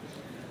it.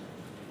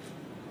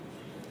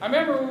 I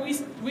remember when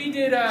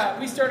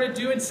we started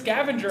doing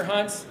scavenger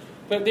hunts,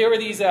 but there were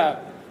these,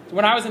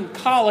 when I was in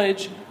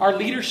college, our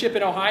leadership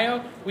in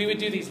Ohio, we would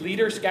do these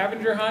leader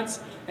scavenger hunts,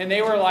 and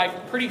they were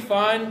like pretty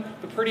fun,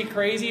 but pretty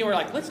crazy, and we're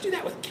like, let's do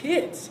that with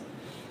kids.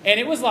 And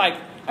it was like,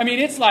 I mean,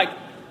 it's like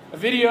a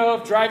video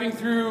of driving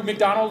through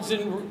McDonald's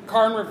in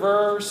car in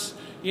reverse,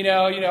 you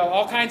know,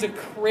 all kinds of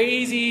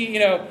crazy,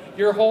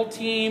 your whole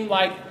team,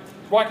 like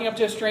walking up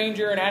to a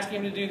stranger and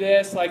asking him to do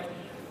this, like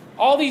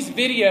all these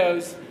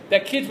videos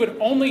that kids would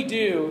only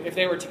do if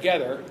they were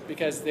together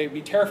because they'd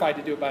be terrified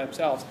to do it by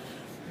themselves.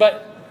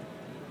 But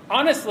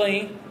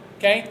honestly,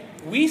 okay,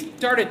 we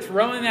started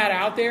throwing that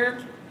out there,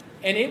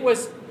 and it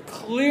was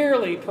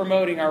clearly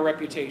promoting our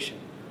reputation,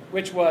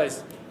 which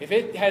was, if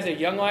it has a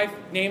Young Life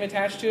name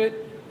attached to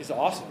it, it's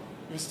awesome.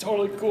 It was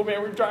totally cool,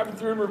 man. We were driving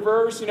through in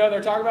reverse,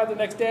 they're talking about it the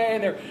next day,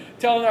 and they're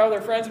telling all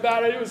their friends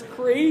about it. It was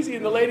crazy,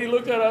 and the lady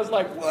looked at us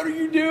like, what are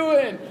you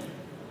doing?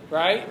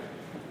 Right?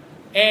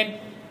 And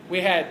we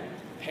had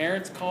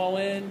parents call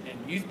in,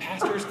 and youth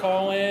pastors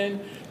call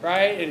in,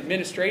 right? And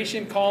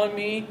administration calling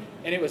me,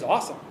 and it was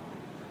awesome,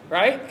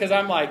 right? Because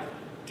I'm like,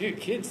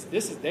 dude, kids,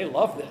 they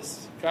love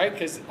this, right?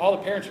 Because all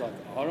the parents are like,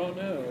 I don't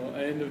know,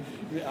 and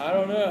I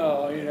don't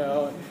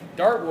know,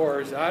 Dart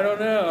Wars, I don't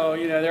know,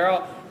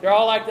 they're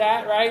all like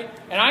that, right?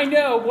 And I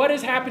know what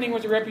is happening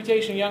with the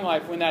reputation of Young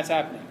Life when that's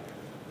happening.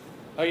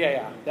 Oh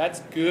yeah, that's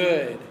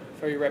good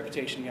for your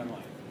reputation of Young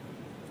Life.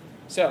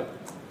 So,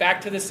 back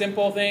to the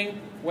simple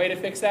thing, way to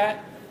fix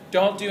that.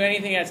 Don't do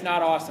anything that's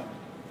not awesome.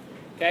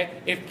 Okay?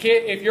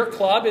 If your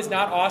club is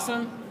not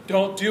awesome,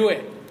 don't do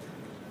it.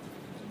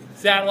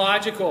 Is that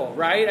logical,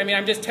 right? I mean,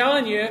 I'm just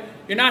telling you,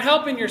 you're not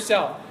helping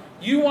yourself.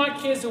 You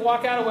want kids to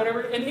walk out of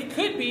whatever, and it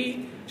could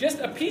be just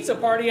a pizza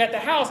party at the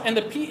house, and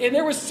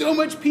there was so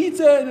much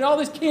pizza and all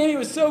this candy. It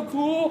was so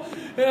cool.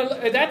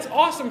 That's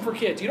awesome for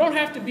kids. You don't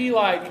have to be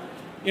like,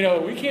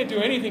 we can't do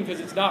anything because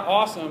it's not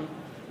awesome.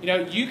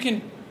 You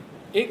can.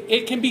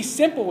 It can be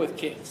simple with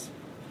kids.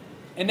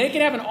 And they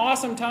can have an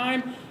awesome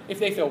time if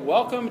they feel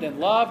welcomed and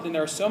loved, and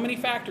there are so many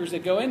factors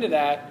that go into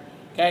that,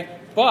 okay?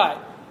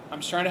 But I'm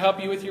just trying to help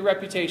you with your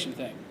reputation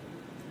thing.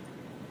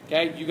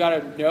 Okay? You got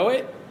to know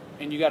it,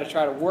 and you got to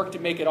try to work to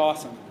make it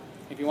awesome.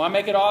 If you want to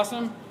make it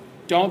awesome,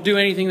 don't do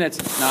anything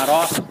that's not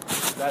awesome.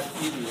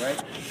 That's easy,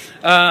 right?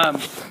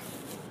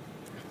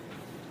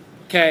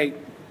 Okay.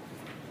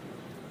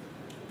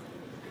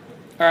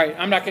 All right,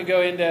 I'm not going to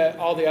go into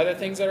all the other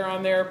things that are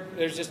on there.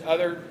 There's just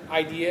other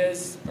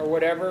ideas or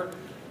whatever.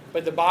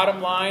 But the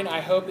bottom line,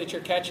 I hope that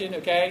you're catching,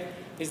 okay,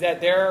 is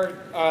that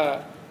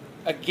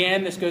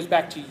again, this goes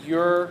back to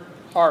your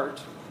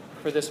heart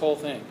for this whole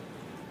thing.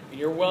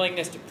 Your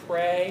willingness to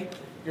pray,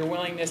 your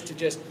willingness to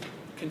just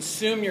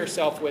consume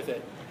yourself with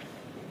it,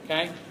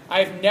 okay?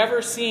 I've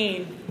never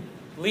seen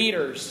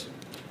leaders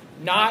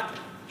not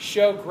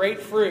show great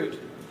fruit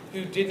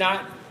who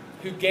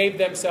gave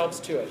themselves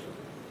to it.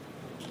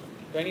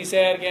 Do I need to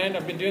say that again?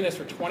 I've been doing this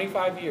for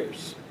 25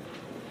 years.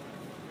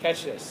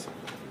 Catch this.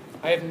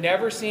 I have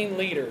never seen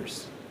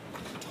leaders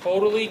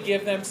totally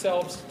give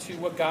themselves to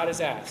what God has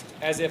asked,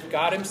 as if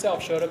God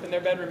himself showed up in their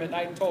bedroom at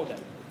night and told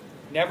them.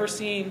 Never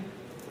seen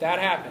that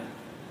happen,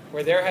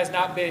 where there has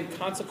not been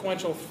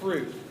consequential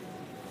fruit.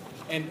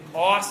 And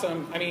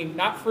awesome,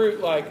 not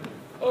fruit like,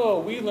 oh,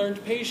 we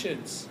learned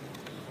patience.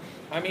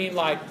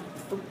 Like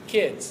for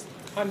kids,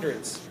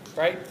 hundreds,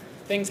 right?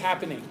 Things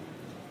happening,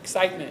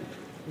 excitement.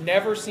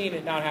 Never seen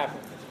it not happen.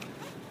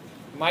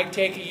 Might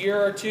take a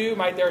year or two.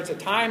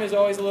 Time is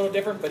always a little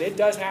different, but it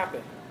does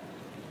happen.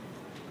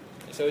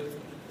 So it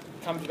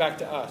comes back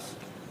to us.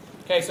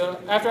 Okay, so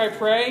after I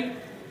pray,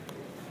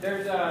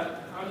 there's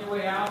on your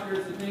way out,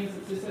 there's the things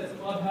that just says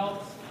Club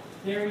Helps.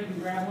 There, you can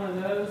grab one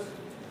of those.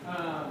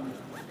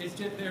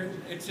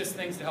 It's just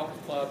things to help the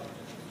club.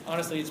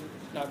 Honestly, it's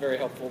not very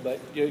helpful, but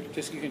you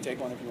can take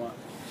one if you want.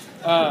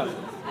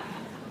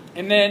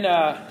 And then,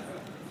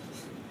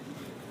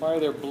 why are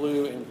there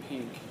blue and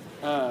pink?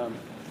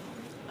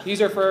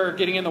 These are for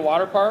getting in the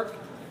water park.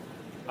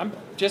 I'm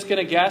just going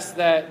to guess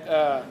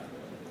that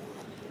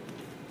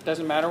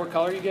doesn't matter what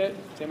color you get.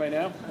 Does anybody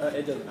know?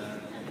 It doesn't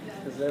matter,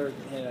 because they were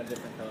handing out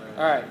different colors.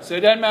 All right, so it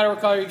doesn't matter what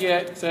color you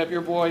get, except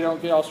your boy,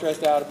 don't get all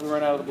stressed out if we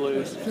run out of the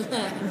blues.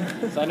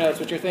 So I know that's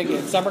what you're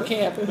thinking. Summer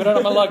camp, put it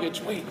on my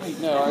luggage. Wait,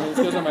 no, it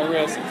goes on my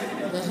wrist.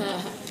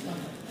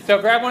 So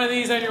grab one of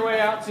these on your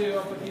way out, too.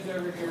 I'll put these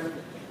over here.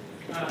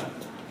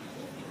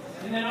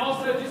 And then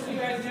also, just so you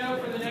guys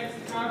know, for the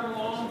next however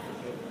long,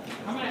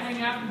 I'm going to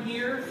hang out in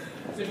here.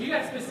 So if you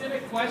got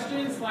specific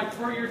questions, like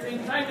for your thing,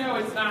 because I know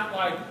it's not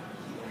like,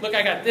 look,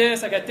 I got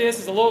this,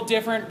 it's a little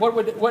different.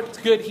 What's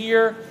good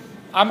here?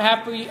 I'm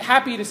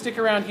happy to stick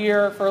around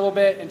here for a little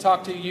bit and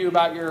talk to you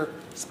about your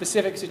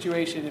specific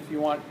situation if you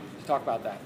want to talk about that.